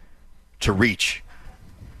aches to reach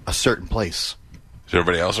a certain place. Is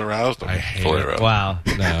everybody else aroused? I hate fully it. aroused. Wow.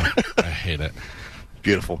 No, I hate it.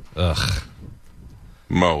 Beautiful. Ugh.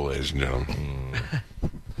 Mo, ladies and gentlemen.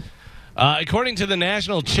 According to the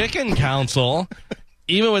National Chicken Council,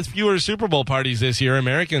 even with fewer Super Bowl parties this year,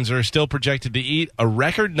 Americans are still projected to eat a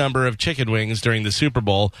record number of chicken wings during the Super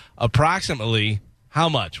Bowl. Approximately how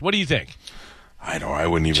much? What do you think? I know. I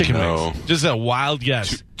wouldn't even Chicken know. wings. Just a wild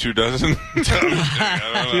guess. 2 dozen? I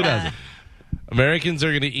don't know. 2 dozen. Americans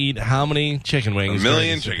are going to eat how many chicken wings? 1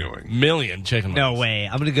 million chicken wings. Million chicken wings. No way.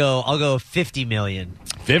 I'll go 50 million.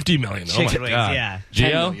 50 million. Oh, Chicken my wings, God. yeah.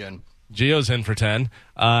 10 Gio? million. Gio's in for 10.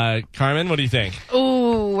 Carmen, what do you think?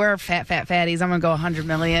 Ooh, we're fatties. I'm going to go 100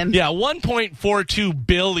 million. Yeah, 1.42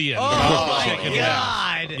 billion. Oh, chicken my wings. God.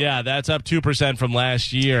 Yeah, that's up 2% from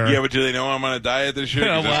last year. Yeah, but do they know I'm on a diet this year?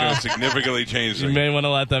 'Cause Well, that's going to significantly change You things. may want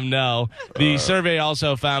to let them know. The survey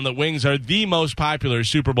also found that wings are the most popular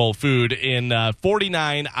Super Bowl food in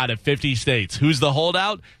 49 out of 50 states. Who's the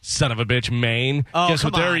holdout? Son of a bitch, Maine. Oh, Guess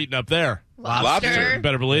what come they're on. eating up there? Lobster. You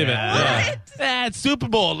better believe it. Yeah. Yeah. That's Super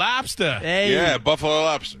Bowl lobster. Hey. Yeah, buffalo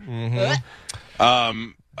lobster.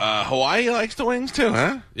 Hawaii likes the wings too,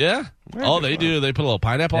 huh? Yeah. Oh, they do. They put a little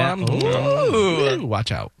pineapple on them. Ooh.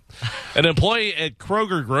 Watch out. An employee at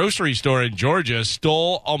Kroger grocery store in Georgia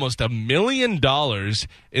stole almost $1 million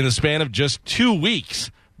in the span of just 2 weeks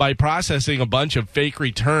by processing a bunch of fake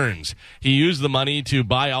returns. He used the money to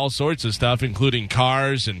buy all sorts of stuff, including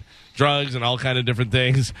cars and drugs and all kind of different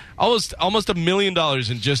things. Almost $1 million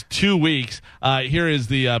in just 2 weeks. Here is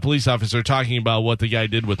the police officer talking about what the guy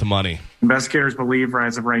did with the money. Investigators believe,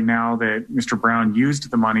 as of right now, that Mr. Brown used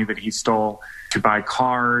the money that he stole to buy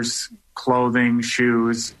cars, clothing,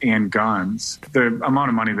 shoes, and guns. The amount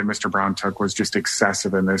of money that Mr. Brown took was just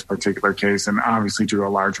excessive in this particular case and obviously drew a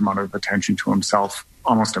large amount of attention to himself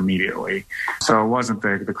almost immediately. So it wasn't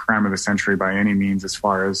the crime of the century by any means as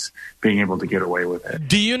far as being able to get away with it.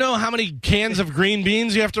 Do you know how many cans of green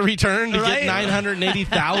beans you have to return to Right. get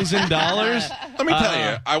 $980,000? Let me tell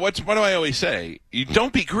you, what do I always say? You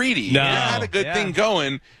don't be greedy. No. You had a good Yeah. thing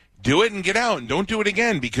going. Do it and get out, and don't do it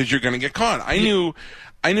again because you're going to get caught. I knew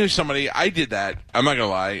somebody. I did that. I'm not going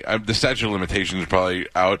to lie. The statute of limitations is probably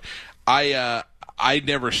out. I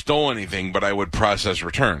never stole anything, but I would process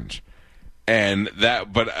returns. And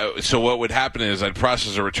so what would happen is I'd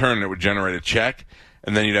process a return and it would generate a check,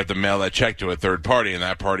 and then you'd have to mail that check to a third party, and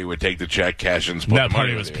that party would take the check, cash it, and split That the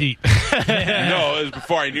money party with was you. Pete. No, it was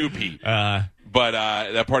before I knew Pete. But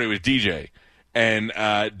that party was DJ. And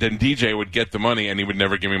then DJ would get the money, and he would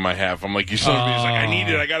never give me my half. I'm like, you son of a bitch. He's like, I need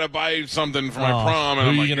it. I got to buy something for my prom. And Who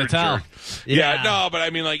I'm you like, gonna you're a tell? jerk. Yeah, no, but I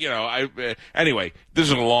mean, like, anyway, this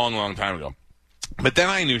is a long, long time ago. But then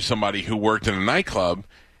I knew somebody who worked in a nightclub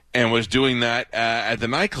and was doing that at the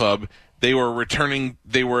nightclub. They were returning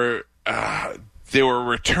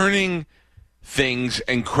things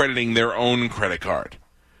and crediting their own credit card.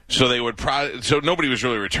 So they would so nobody was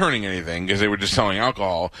really returning anything because they were just selling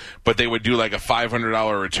alcohol, but they would do like a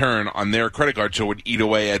 $500 return on their credit card, so it would eat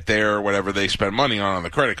away at their whatever they spent money on the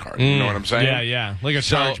credit card. You know what I'm saying? Yeah, like a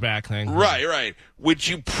chargeback thing. Right. Which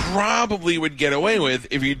you probably would get away with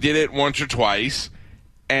if you did it once or twice,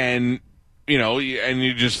 and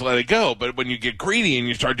you just let it go. But when you get greedy and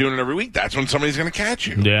you start doing it every week, that's when somebody's going to catch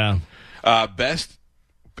you. Yeah. Best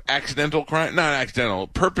accidental crime, not accidental,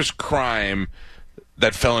 purpose crime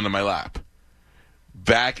that fell into my lap.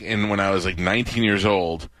 Back in when I was like 19 years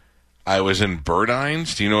old, I was in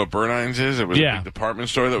Burdines. Do you know what Burdines is? It was a big department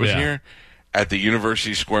store that was here at the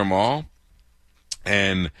University Square Mall.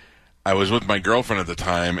 And I was with my girlfriend at the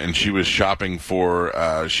time, and she was shopping for,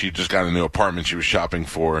 she just got a new apartment. She was shopping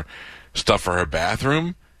for stuff for her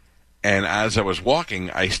bathroom. And as I was walking,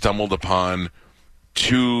 I stumbled upon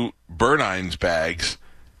 2 Burdines bags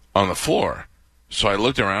on the floor. So I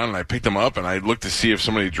looked around and I picked them up and I looked to see if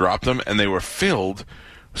somebody dropped them, and they were filled.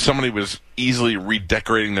 Somebody was easily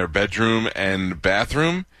redecorating their bedroom and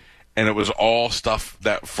bathroom, and it was all stuff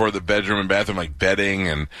that for the bedroom and bathroom, like bedding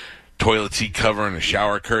and toilet seat cover and a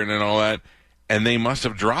shower curtain and all that. And they must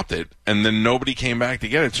have dropped it, and then nobody came back to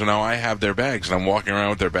get it. So now I have their bags, and I'm walking around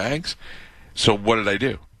with their bags. So what did I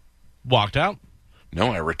do? Walked out?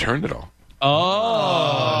 No, I returned it all.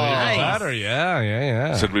 Oh, even nice. better.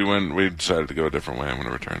 Yeah. Said we decided to go a different way. I'm going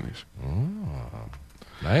to return these.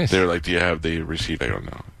 Nice. They were like, "Do you have the receipt?" I don't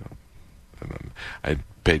know. I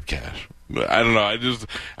paid cash. I don't know.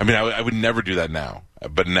 I would never do that now.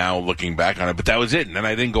 But now looking back on it, but that was it. And then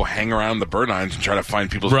I didn't go hang around the Burdines and try to find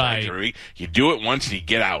people's bags every week. You do it once and you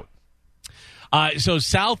get out. So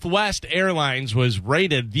Southwest Airlines was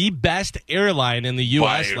rated the best airline in the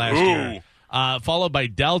U.S. last year, followed by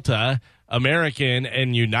Delta. American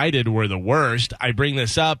and United were the worst. I bring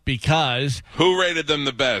this up because... Who rated them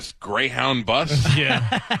the best? Greyhound bus?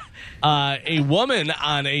 Yeah. A woman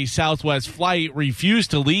on a Southwest flight refused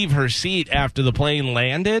to leave her seat after the plane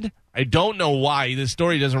landed. I don't know why. This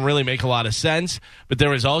story doesn't really make a lot of sense, but there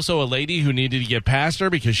was also a lady who needed to get past her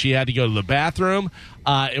because she had to go to the bathroom.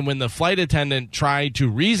 And when the flight attendant tried to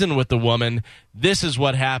reason with the woman, this is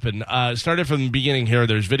what happened. Started from the beginning here.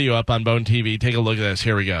 There's video up on Bone TV. Take a look at this.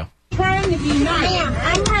 Here we go. Trying to be nice. Ma'am,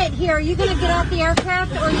 I'm right here. Are you going to get off the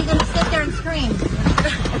aircraft, or are you going to sit there and scream?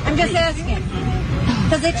 I'm just asking.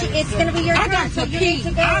 Because it's going to be your turn. I got to pee.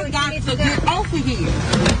 I got to get off of here.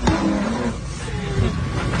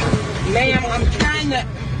 Ma'am, I'm trying to...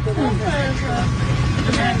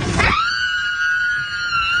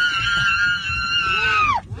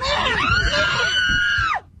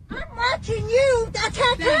 I'm watching you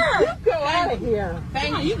attack her. You go out of here.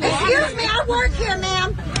 Thank you. Excuse me, I work here,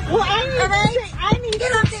 ma'am. Well, I need to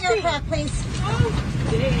get off the aircraft, please.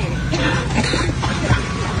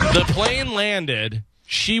 The plane landed.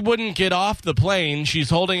 She wouldn't get off the plane. She's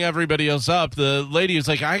holding everybody else up. The lady is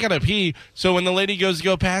like, I gotta pee. So when the lady goes to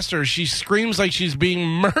go past her, she screams like she's being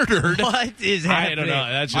murdered. What is happening? I don't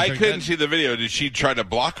know. That's just I couldn't see the video. Did she try to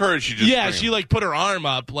block her, or did she just Yeah, scream? she like put her arm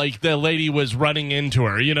up like the lady was running into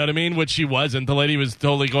her. You know what I mean? Which she wasn't. The lady was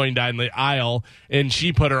totally going down the aisle, and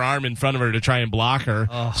she put her arm in front of her to try and block her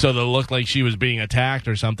so that it looked like she was being attacked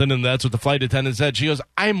or something. And that's what the flight attendant said. She goes,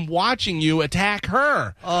 I'm watching you attack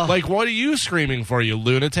her. Like, what are you screaming for, you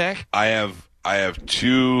lunatic? I have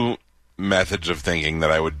two methods of thinking that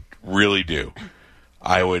I would really do.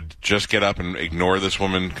 I would just get up and ignore this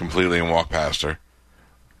woman completely and walk past her.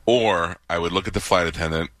 Or I would look at the flight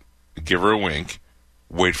attendant, give her a wink,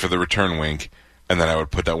 wait for the return wink, and then I would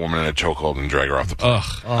put that woman in a chokehold and drag her off the plane.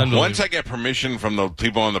 Once I get permission from the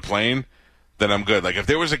people on the plane, then I'm good. Like, if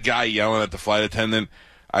there was a guy yelling at the flight attendant,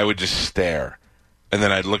 I would just stare. And then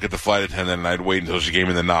I'd look at the flight attendant and I'd wait until she gave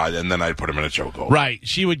me the nod, and then I'd put him in a chokehold. Right.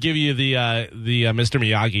 She would give you the Mr.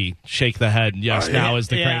 Miyagi shake the head. Yes, now is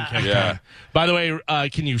the crane kick time. By the way,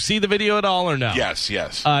 can you see the video at all or no? Yes.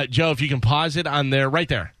 Joe, if you can pause it on there, right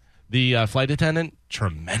there. The flight attendant,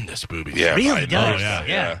 tremendous boobies. Yeah, really does. Oh,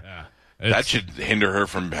 yeah. That should hinder her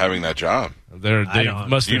from having that job. Do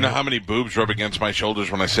you know how many boobs rub against my shoulders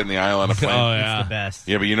when I sit in the aisle on a plane? Oh, yeah. It's the best.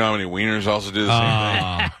 Yeah, but you know how many wieners also do the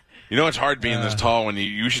same thing? You know it's hard being this tall when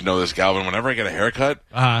you should know this, Galvin. Whenever I get a haircut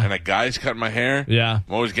and a guy's cutting my hair, I'm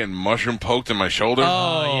always getting mushroom poked in my shoulder.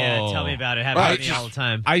 Oh, yeah. Tell me about it. Happens to me all the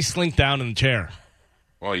time. I slink down in the chair.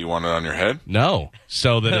 Well, you want it on your head? No,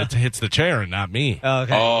 so that it hits the chair and not me. Oh,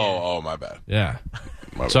 okay. Oh, my bad. Yeah.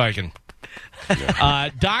 So I can...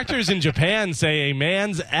 doctors in Japan say a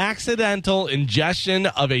man's accidental ingestion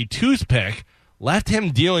of a toothpick left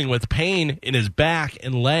him dealing with pain in his back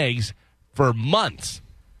and legs for months.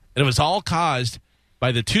 And it was all caused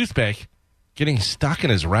by the toothpick getting stuck in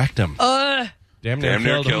his rectum. Damn near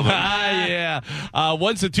killed him.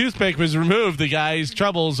 Once the toothpick was removed, the guy's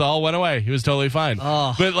troubles all went away. He was totally fine.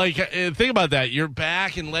 But, like, think about that. Your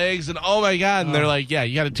back and legs, and oh, my God. And they're like, yeah,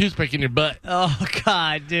 you got a toothpick in your butt. Oh,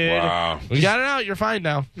 God, dude. Wow. We got it out. You're fine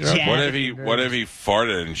now. What if he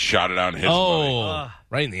farted and shot it out and hit somebody?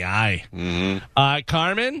 Right in the eye. Mm-hmm.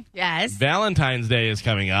 Carmen? Yes? Valentine's Day is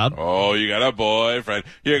coming up. Oh, you got a boyfriend.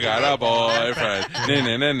 You got a boyfriend.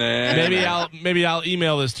 Maybe I'll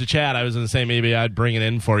email this to Chad. I was going to say maybe I'd bring it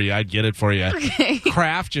in for you. I'd get it for you. Okay.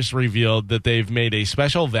 Kraft just revealed that they've made a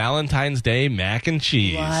special Valentine's Day mac and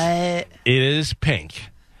cheese. What? It is pink.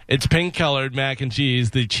 It's pink-colored mac and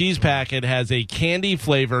cheese. The cheese packet has a candy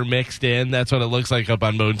flavor mixed in. That's what it looks like up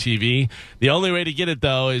on Bone TV. The only way to get it,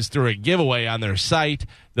 though, is through a giveaway on their site.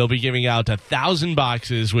 They'll be giving out 1,000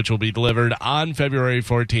 boxes, which will be delivered on February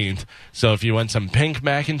 14th. So if you want some pink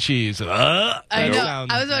mac and cheese, I know.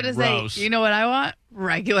 I was about to say, you know what I want?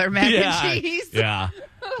 Regular mac and cheese. Yeah,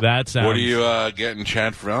 that sounds... What are you getting,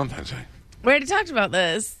 Chad, for Valentine's Day? We already talked about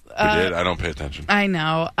this. We did? I don't pay attention. I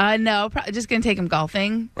know. No, just going to take him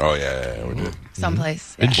golfing. Oh, yeah, we did.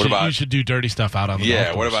 Someplace. Yeah. You should do dirty stuff out on the golf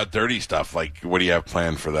course. What about dirty stuff? Like, what do you have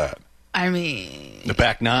planned for that? I mean... The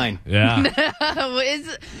back nine. Yeah.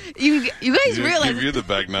 You guys realize... Give you the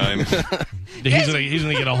back nine. He's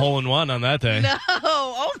gonna get a hole-in-one on that day. No.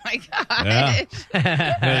 Oh, my gosh.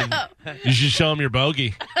 Yeah. You should show him your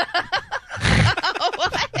bogey.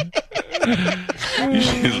 What? You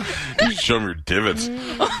should show him your divots.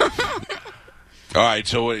 All right,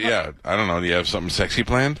 so I don't know. Do you have something sexy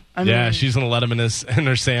planned? Yeah, she's gonna let him in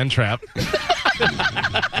her sand trap.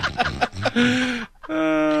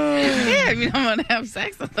 I mean, I'm gonna have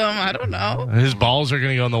sex with him. I don't know. His balls are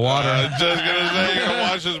gonna go in the water. Just gonna say, you're gonna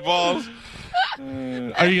wash his balls.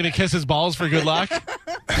 Are you going to kiss his balls for good luck?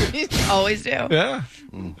 You always do. Yeah.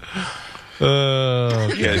 You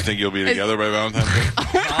guys think you'll be together by Valentine's Day?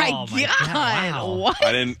 Oh my God. Wow. What?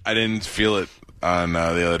 I didn't feel it on the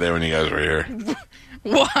other day when you guys were here.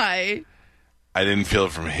 Why? I didn't feel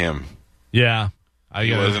it from him. Yeah.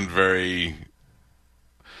 He wasn't very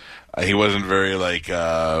like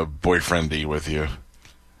boyfriendy with you.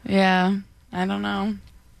 Yeah. I don't know.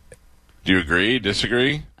 Do you agree?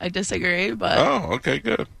 Disagree? I disagree, but Oh, okay,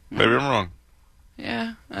 good. Maybe I'm wrong.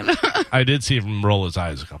 yeah. I did see him roll his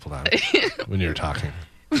eyes a couple times when you were talking.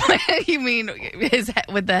 You mean his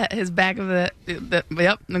back of the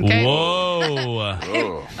yep, okay. Oh.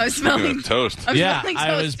 Whoa. I'm smelling toast. Yeah, smelling I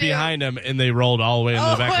toast, was too. behind him, and they rolled all the way into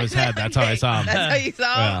the back of his head. That's how I saw him. That's how you saw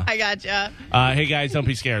him? Yeah. I gotcha. Hey, guys, don't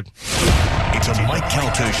be scared. It's a Mike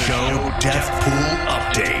Calta Show Death Pool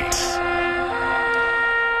Update.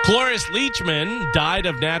 Cloris Leachman died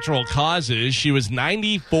of natural causes. She was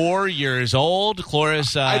 94 years old.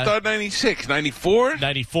 Cloris... I thought 96. 94?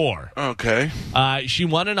 94. Okay. She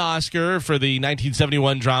won an Oscar for the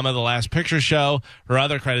 1971 drama The Last Picture Show. Her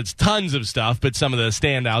other credits, tons of stuff, but some of the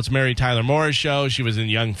standouts. Mary Tyler Moore's Show. She was in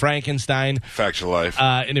Young Frankenstein. Facts of Life.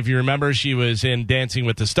 And if you remember, she was in Dancing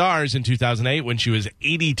with the Stars in 2008 when she was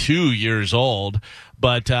 82 years old.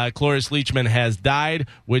 But Cloris Leachman has died,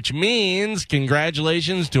 which means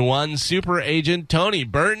congratulations to one super agent, Tony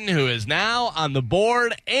Burton, who is now on the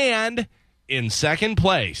board and in second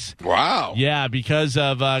place. Wow. Yeah, because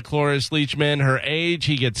of Cloris Leachman, her age,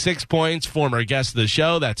 he gets 6 points. Former guest of the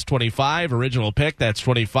show, that's 25. Original pick, that's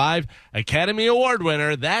 25. Academy Award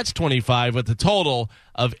winner, that's 25, with a total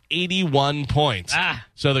of 81 points.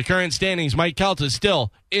 So the current standings, Mike Calta is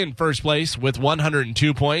still in first place with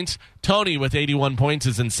 102 points. Tony with 81 points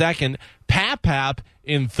is in second. Pap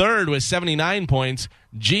in third with 79 points.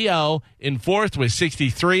 Gio in fourth with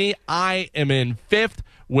 63. I am in fifth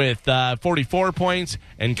with 44 points.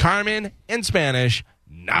 And Carmen in Spanish,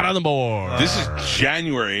 not on the board. This is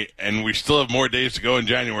January, and we still have more days to go in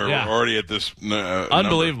January. Yeah. We're already at this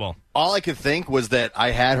Unbelievable. number. All I could think was that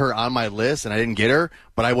I had her on my list and I didn't get her,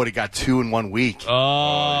 but I would have got 2 in 1 week. If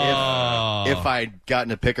I'd gotten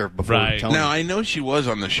to pick her before Tony. Now, I know she was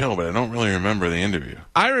on the show, but I don't really remember the interview.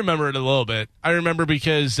 I remember it a little bit. I remember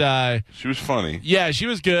because... she was funny. Yeah, she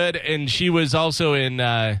was good, and she was also in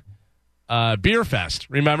Beer Fest.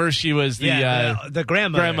 Remember? She was the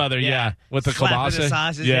grandmother. Grandmother, yeah. With the Slapping kielbasa. the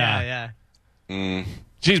sausage, yeah.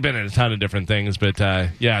 She's been in a ton of different things, but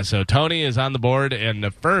so Tony is on the board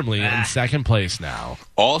and firmly in second place now.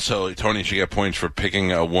 Also, Tony should get points for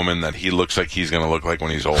picking a woman that he looks like he's going to look like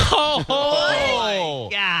when he's old. Oh,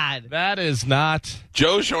 my God. That is not...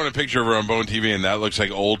 Joe's showing a picture of her on Bone TV, and that looks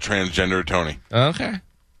like old transgender Tony. Okay.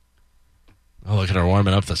 Oh, look at her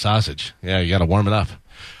warming up the sausage. Yeah, you got to warm it up.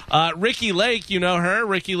 Ricky Lake, you know her?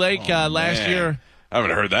 Ricky Lake last year... I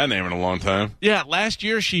haven't heard that name in a long time. Yeah, last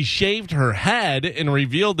year she shaved her head and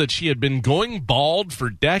revealed that she had been going bald for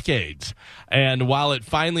decades. And while it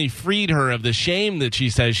finally freed her of the shame that she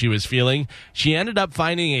says she was feeling, she ended up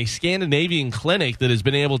finding a Scandinavian clinic that has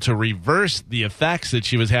been able to reverse the effects that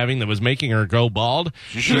she was having that was making her go bald.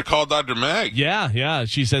 You should have called Dr. Mag. Yeah.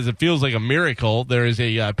 She says it feels like a miracle. There is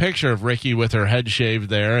a picture of Ricky with her head shaved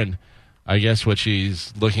there, and I guess what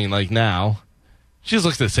she's looking like now. She's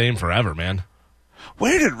looked the same forever, man.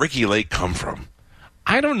 Where did Ricky Lake come from?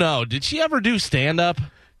 I don't know. Did she ever do stand-up?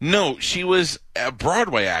 No, she was a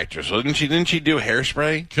Broadway actress, wasn't she? Didn't she do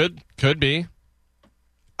Hairspray? Could be.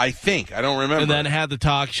 I think. I don't remember. And then had the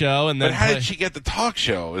talk show. And then but how did she get the talk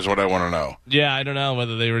show is what I want to know. Yeah, I don't know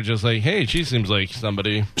whether they were just like, hey, she seems like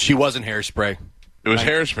somebody. She was in Hairspray. It was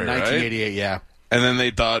Hairspray, 1988, right? yeah. And then they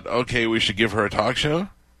thought, okay, we should give her a talk show?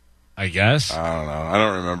 I guess. I don't know. I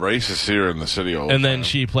don't remember. I used to see her in the city all the And then time.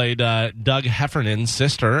 she played Doug Heffernan's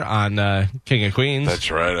sister on King of Queens. That's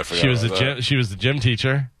right. I forgot She was the gym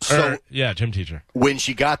teacher. Gym teacher. When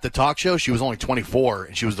she got the talk show, she was only 24,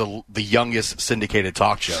 and she was the youngest syndicated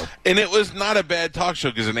talk show. And it was not a bad talk show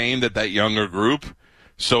because it aimed at that younger group.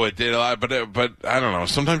 So it did a lot, but I don't know.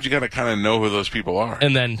 Sometimes you got to kind of know who those people are.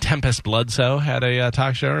 And then Tempest Bledsoe had a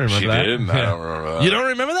talk show. Remember she that? did? I don't remember that. You don't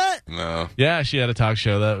remember that? No. Yeah, she had a talk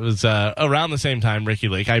show that was around the same time Ricky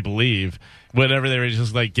Lake, I believe. Whenever they were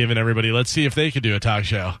just like giving everybody, let's see if they could do a talk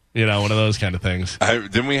show. You know, one of those kind of things.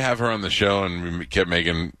 Didn't we have her on the show and we kept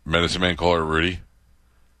making Medicine Man call her Rudy?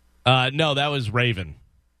 No, that was Raven.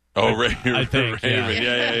 Oh, I think, Raven.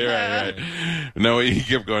 Yeah, you're right. No, he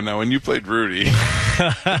kept going. Now, when you played Rudy.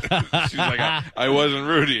 She's like, I wasn't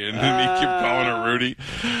Rudy, and then he kept calling her Rudy.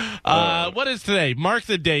 What is today? Mark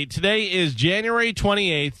the date. Today is January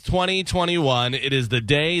 28th, 2021. It is the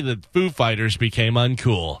day that Foo Fighters became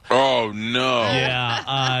uncool. Oh, no.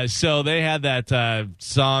 Yeah. So they had that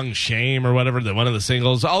song Shame or whatever, one of the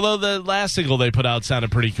singles. Although the last single they put out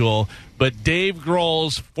sounded pretty cool. But Dave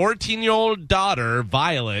Grohl's 14-year-old daughter,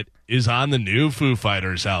 Violet, is on the new Foo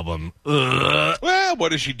Fighters album. Ugh. Well,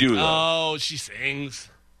 what does she do, though? Oh, she sings.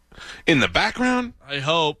 In the background? I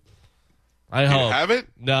hope. You have it?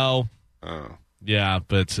 No. Oh. Yeah,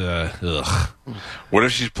 but, ugh. What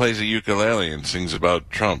if she plays a ukulele and sings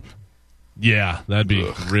about Trump? Yeah, that'd be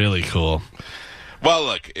really cool. Well,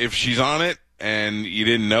 look, if she's on it and you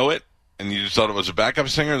didn't know it and you just thought it was a backup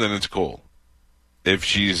singer, then it's cool. If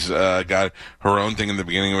she's got her own thing in the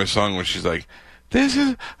beginning of a song where she's like, this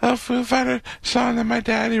is a Foo Fighter song that my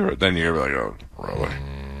daddy wrote, then you're like, oh, really?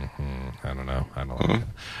 I don't know.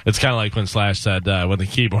 It's kind of like when Slash said when the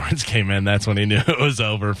keyboards came in, that's when he knew it was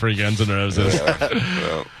over for Guns N' Roses.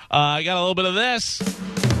 Yeah. I got a little bit of this.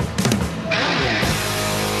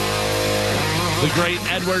 The great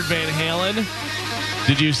Edward Van Halen.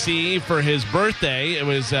 Did you see for his birthday? It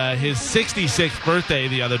was his 66th birthday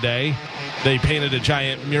the other day. They painted a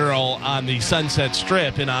giant mural on the Sunset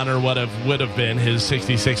Strip in honor of what would have been his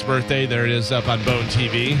 66th birthday. There it is up on Bone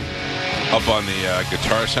TV. Up on the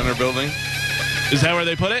Guitar Center building? Is that where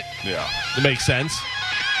they put it? Yeah. It makes sense.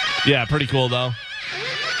 Yeah, pretty cool, though.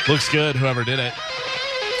 Looks good, whoever did it.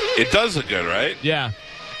 It does look good, right? Yeah.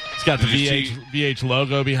 It's got the VH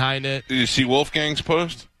logo behind it. Did you see Wolfgang's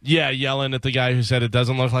post? Yeah, yelling at the guy who said it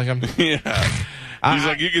doesn't look like him. Yeah. He's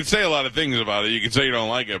like, you can say a lot of things about it. You can say you don't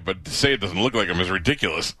like it, but to say it doesn't look like him is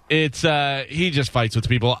ridiculous. It's he just fights with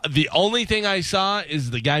people. The only thing I saw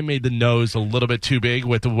is the guy made the nose a little bit too big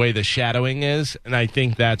with the way the shadowing is, and I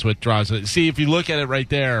think that's what draws it. See, if you look at it right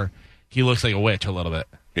there, he looks like a witch a little bit.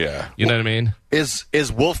 Yeah. You know what I mean?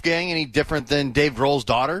 Is Wolfgang any different than Dave Grohl's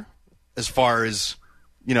daughter as far as,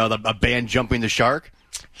 a band jumping the shark?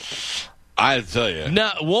 I tell you. No,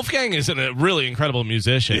 Wolfgang is a really incredible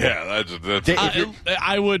musician. Yeah, that's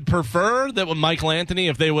I would prefer that with Michael Anthony,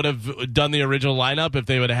 if they would have done the original lineup, if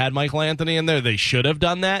they would have had Michael Anthony in there, they should have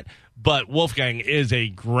done that. But Wolfgang is a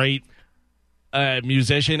great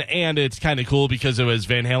musician, and it's kind of cool because it was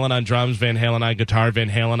Van Halen on drums, Van Halen on guitar, Van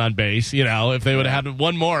Halen on bass. If they would have had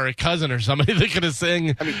one more, a cousin or somebody that could have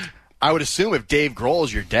sing. I mean, I would assume if Dave Grohl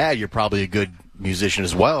is your dad, you're probably a good musician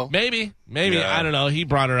as well. Maybe. Yeah. I don't know. He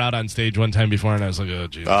brought her out on stage one time before, and I was like, oh,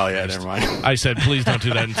 Jesus. Oh, yeah, Christ. never mind. I said, please don't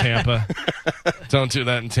do that in Tampa. Don't do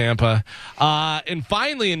that in Tampa. And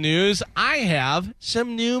finally in news, I have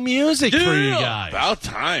some new music for you guys. About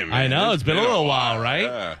time, man. I know. It's been a little while, right?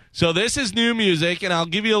 Yeah. So this is new music, and I'll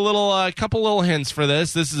give you a couple little hints for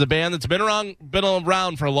this. This is a band that's been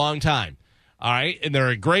around for a long time. All right? And they're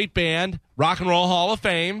a great band. Rock and Roll Hall of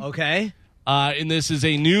Fame. Okay. And this is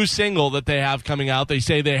a new single that they have coming out. They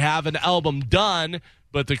say they have an album done,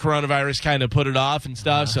 but the coronavirus kind of put it off and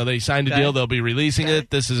stuff, so they signed a deal. They'll be releasing it.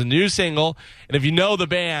 This is a new single, and if you know the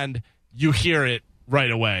band, you hear it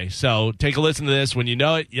right away. So take a listen to this. When you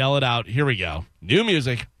know it, yell it out. Here we go. New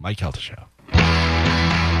music, Mike Kelta Show.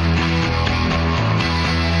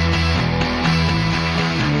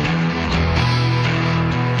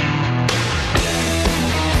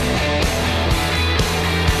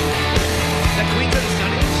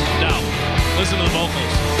 Listen to the vocals.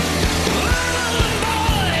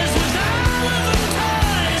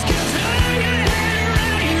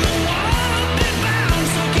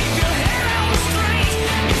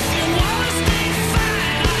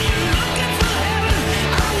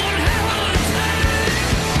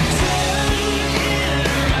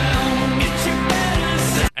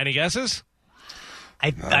 Any guesses?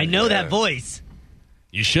 I know that voice.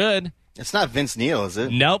 You should. It's not Vince Neil, is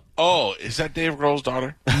it? Nope. Oh, is that Dave Grohl's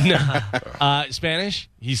daughter? No. Spanish?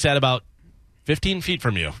 He said about 15 feet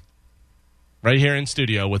from you. Right here in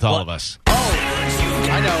studio with all of us. Oh,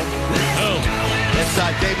 I know. Oh. It's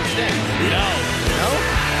David Sting. No?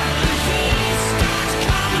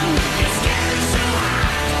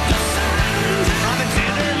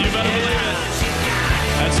 You better believe it.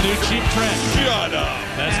 That's new Cheap Trick. Shut up.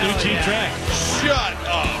 That's new Cheap Trick. Shut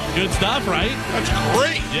up. Good stuff, right? That's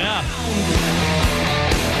great. Yeah.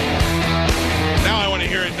 Now I want to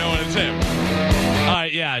hear it knowing it's him. All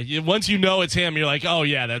right, yeah. Once you know it's him, you're like, oh,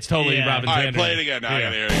 yeah, that's totally Robin All right, Sanders. play it again. Now I got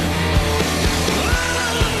to hear it again.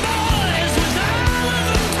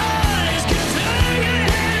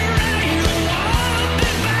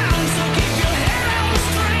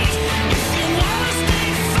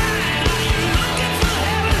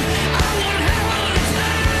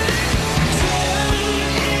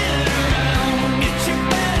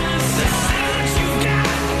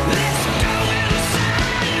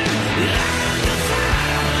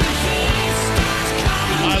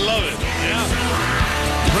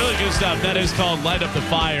 stuff. That is called Light Up the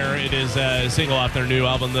Fire. It is a single off their new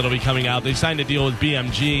album that'll be coming out. They signed a deal with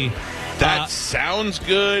BMG. That sounds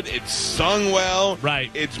good. It's sung well. Right.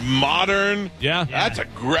 It's modern. Yeah. That's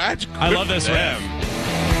good. I love this riff.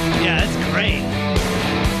 Yeah, that's great.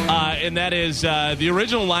 And that is the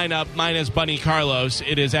original lineup minus Bunny Carlos.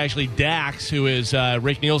 It is actually Dax, who is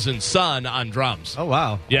Rick Nielsen's son, on drums. Oh,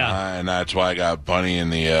 wow. Yeah. And that's why I got Bunny in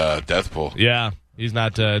the Death Pool. Yeah. He's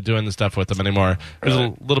not doing the stuff with them anymore. There's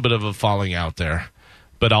a little bit of a falling out there.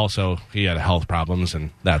 But also, he had health problems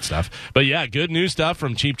and that stuff. But yeah, good new stuff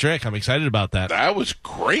from Cheap Trick. I'm excited about that. That was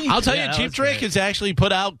great. I'll tell you, Cheap Trick has actually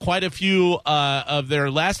put out quite a few of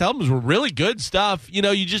their last albums were really good stuff. You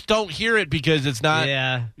know, you just don't hear it because it's not.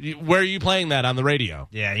 Yeah. Where are you playing that on the radio?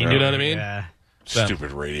 Yeah. You know what I mean? Yeah.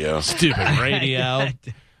 Stupid radio. Stupid radio.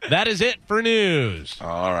 That is it for news.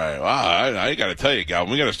 All right. Wow. I got to tell you,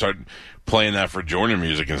 Galvin, we got to start playing that for Jordan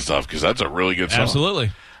music and stuff because that's a really good song.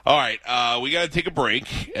 Absolutely. All right, we got to take a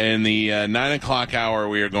break. In the 9 o'clock hour,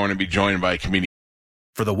 we are going to be joined by comedian.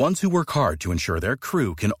 For the ones who work hard to ensure their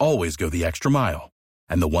crew can always go the extra mile,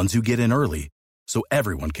 and the ones who get in early so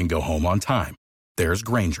everyone can go home on time, there's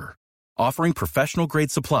Grainger, offering professional-grade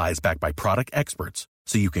supplies backed by product experts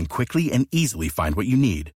so you can quickly and easily find what you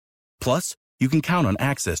need. Plus, you can count on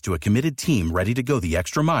access to a committed team ready to go the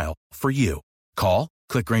extra mile for you. Call,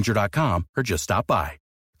 click Grainger.com, or just stop by.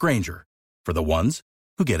 Grainger, for the ones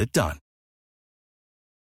who get it done.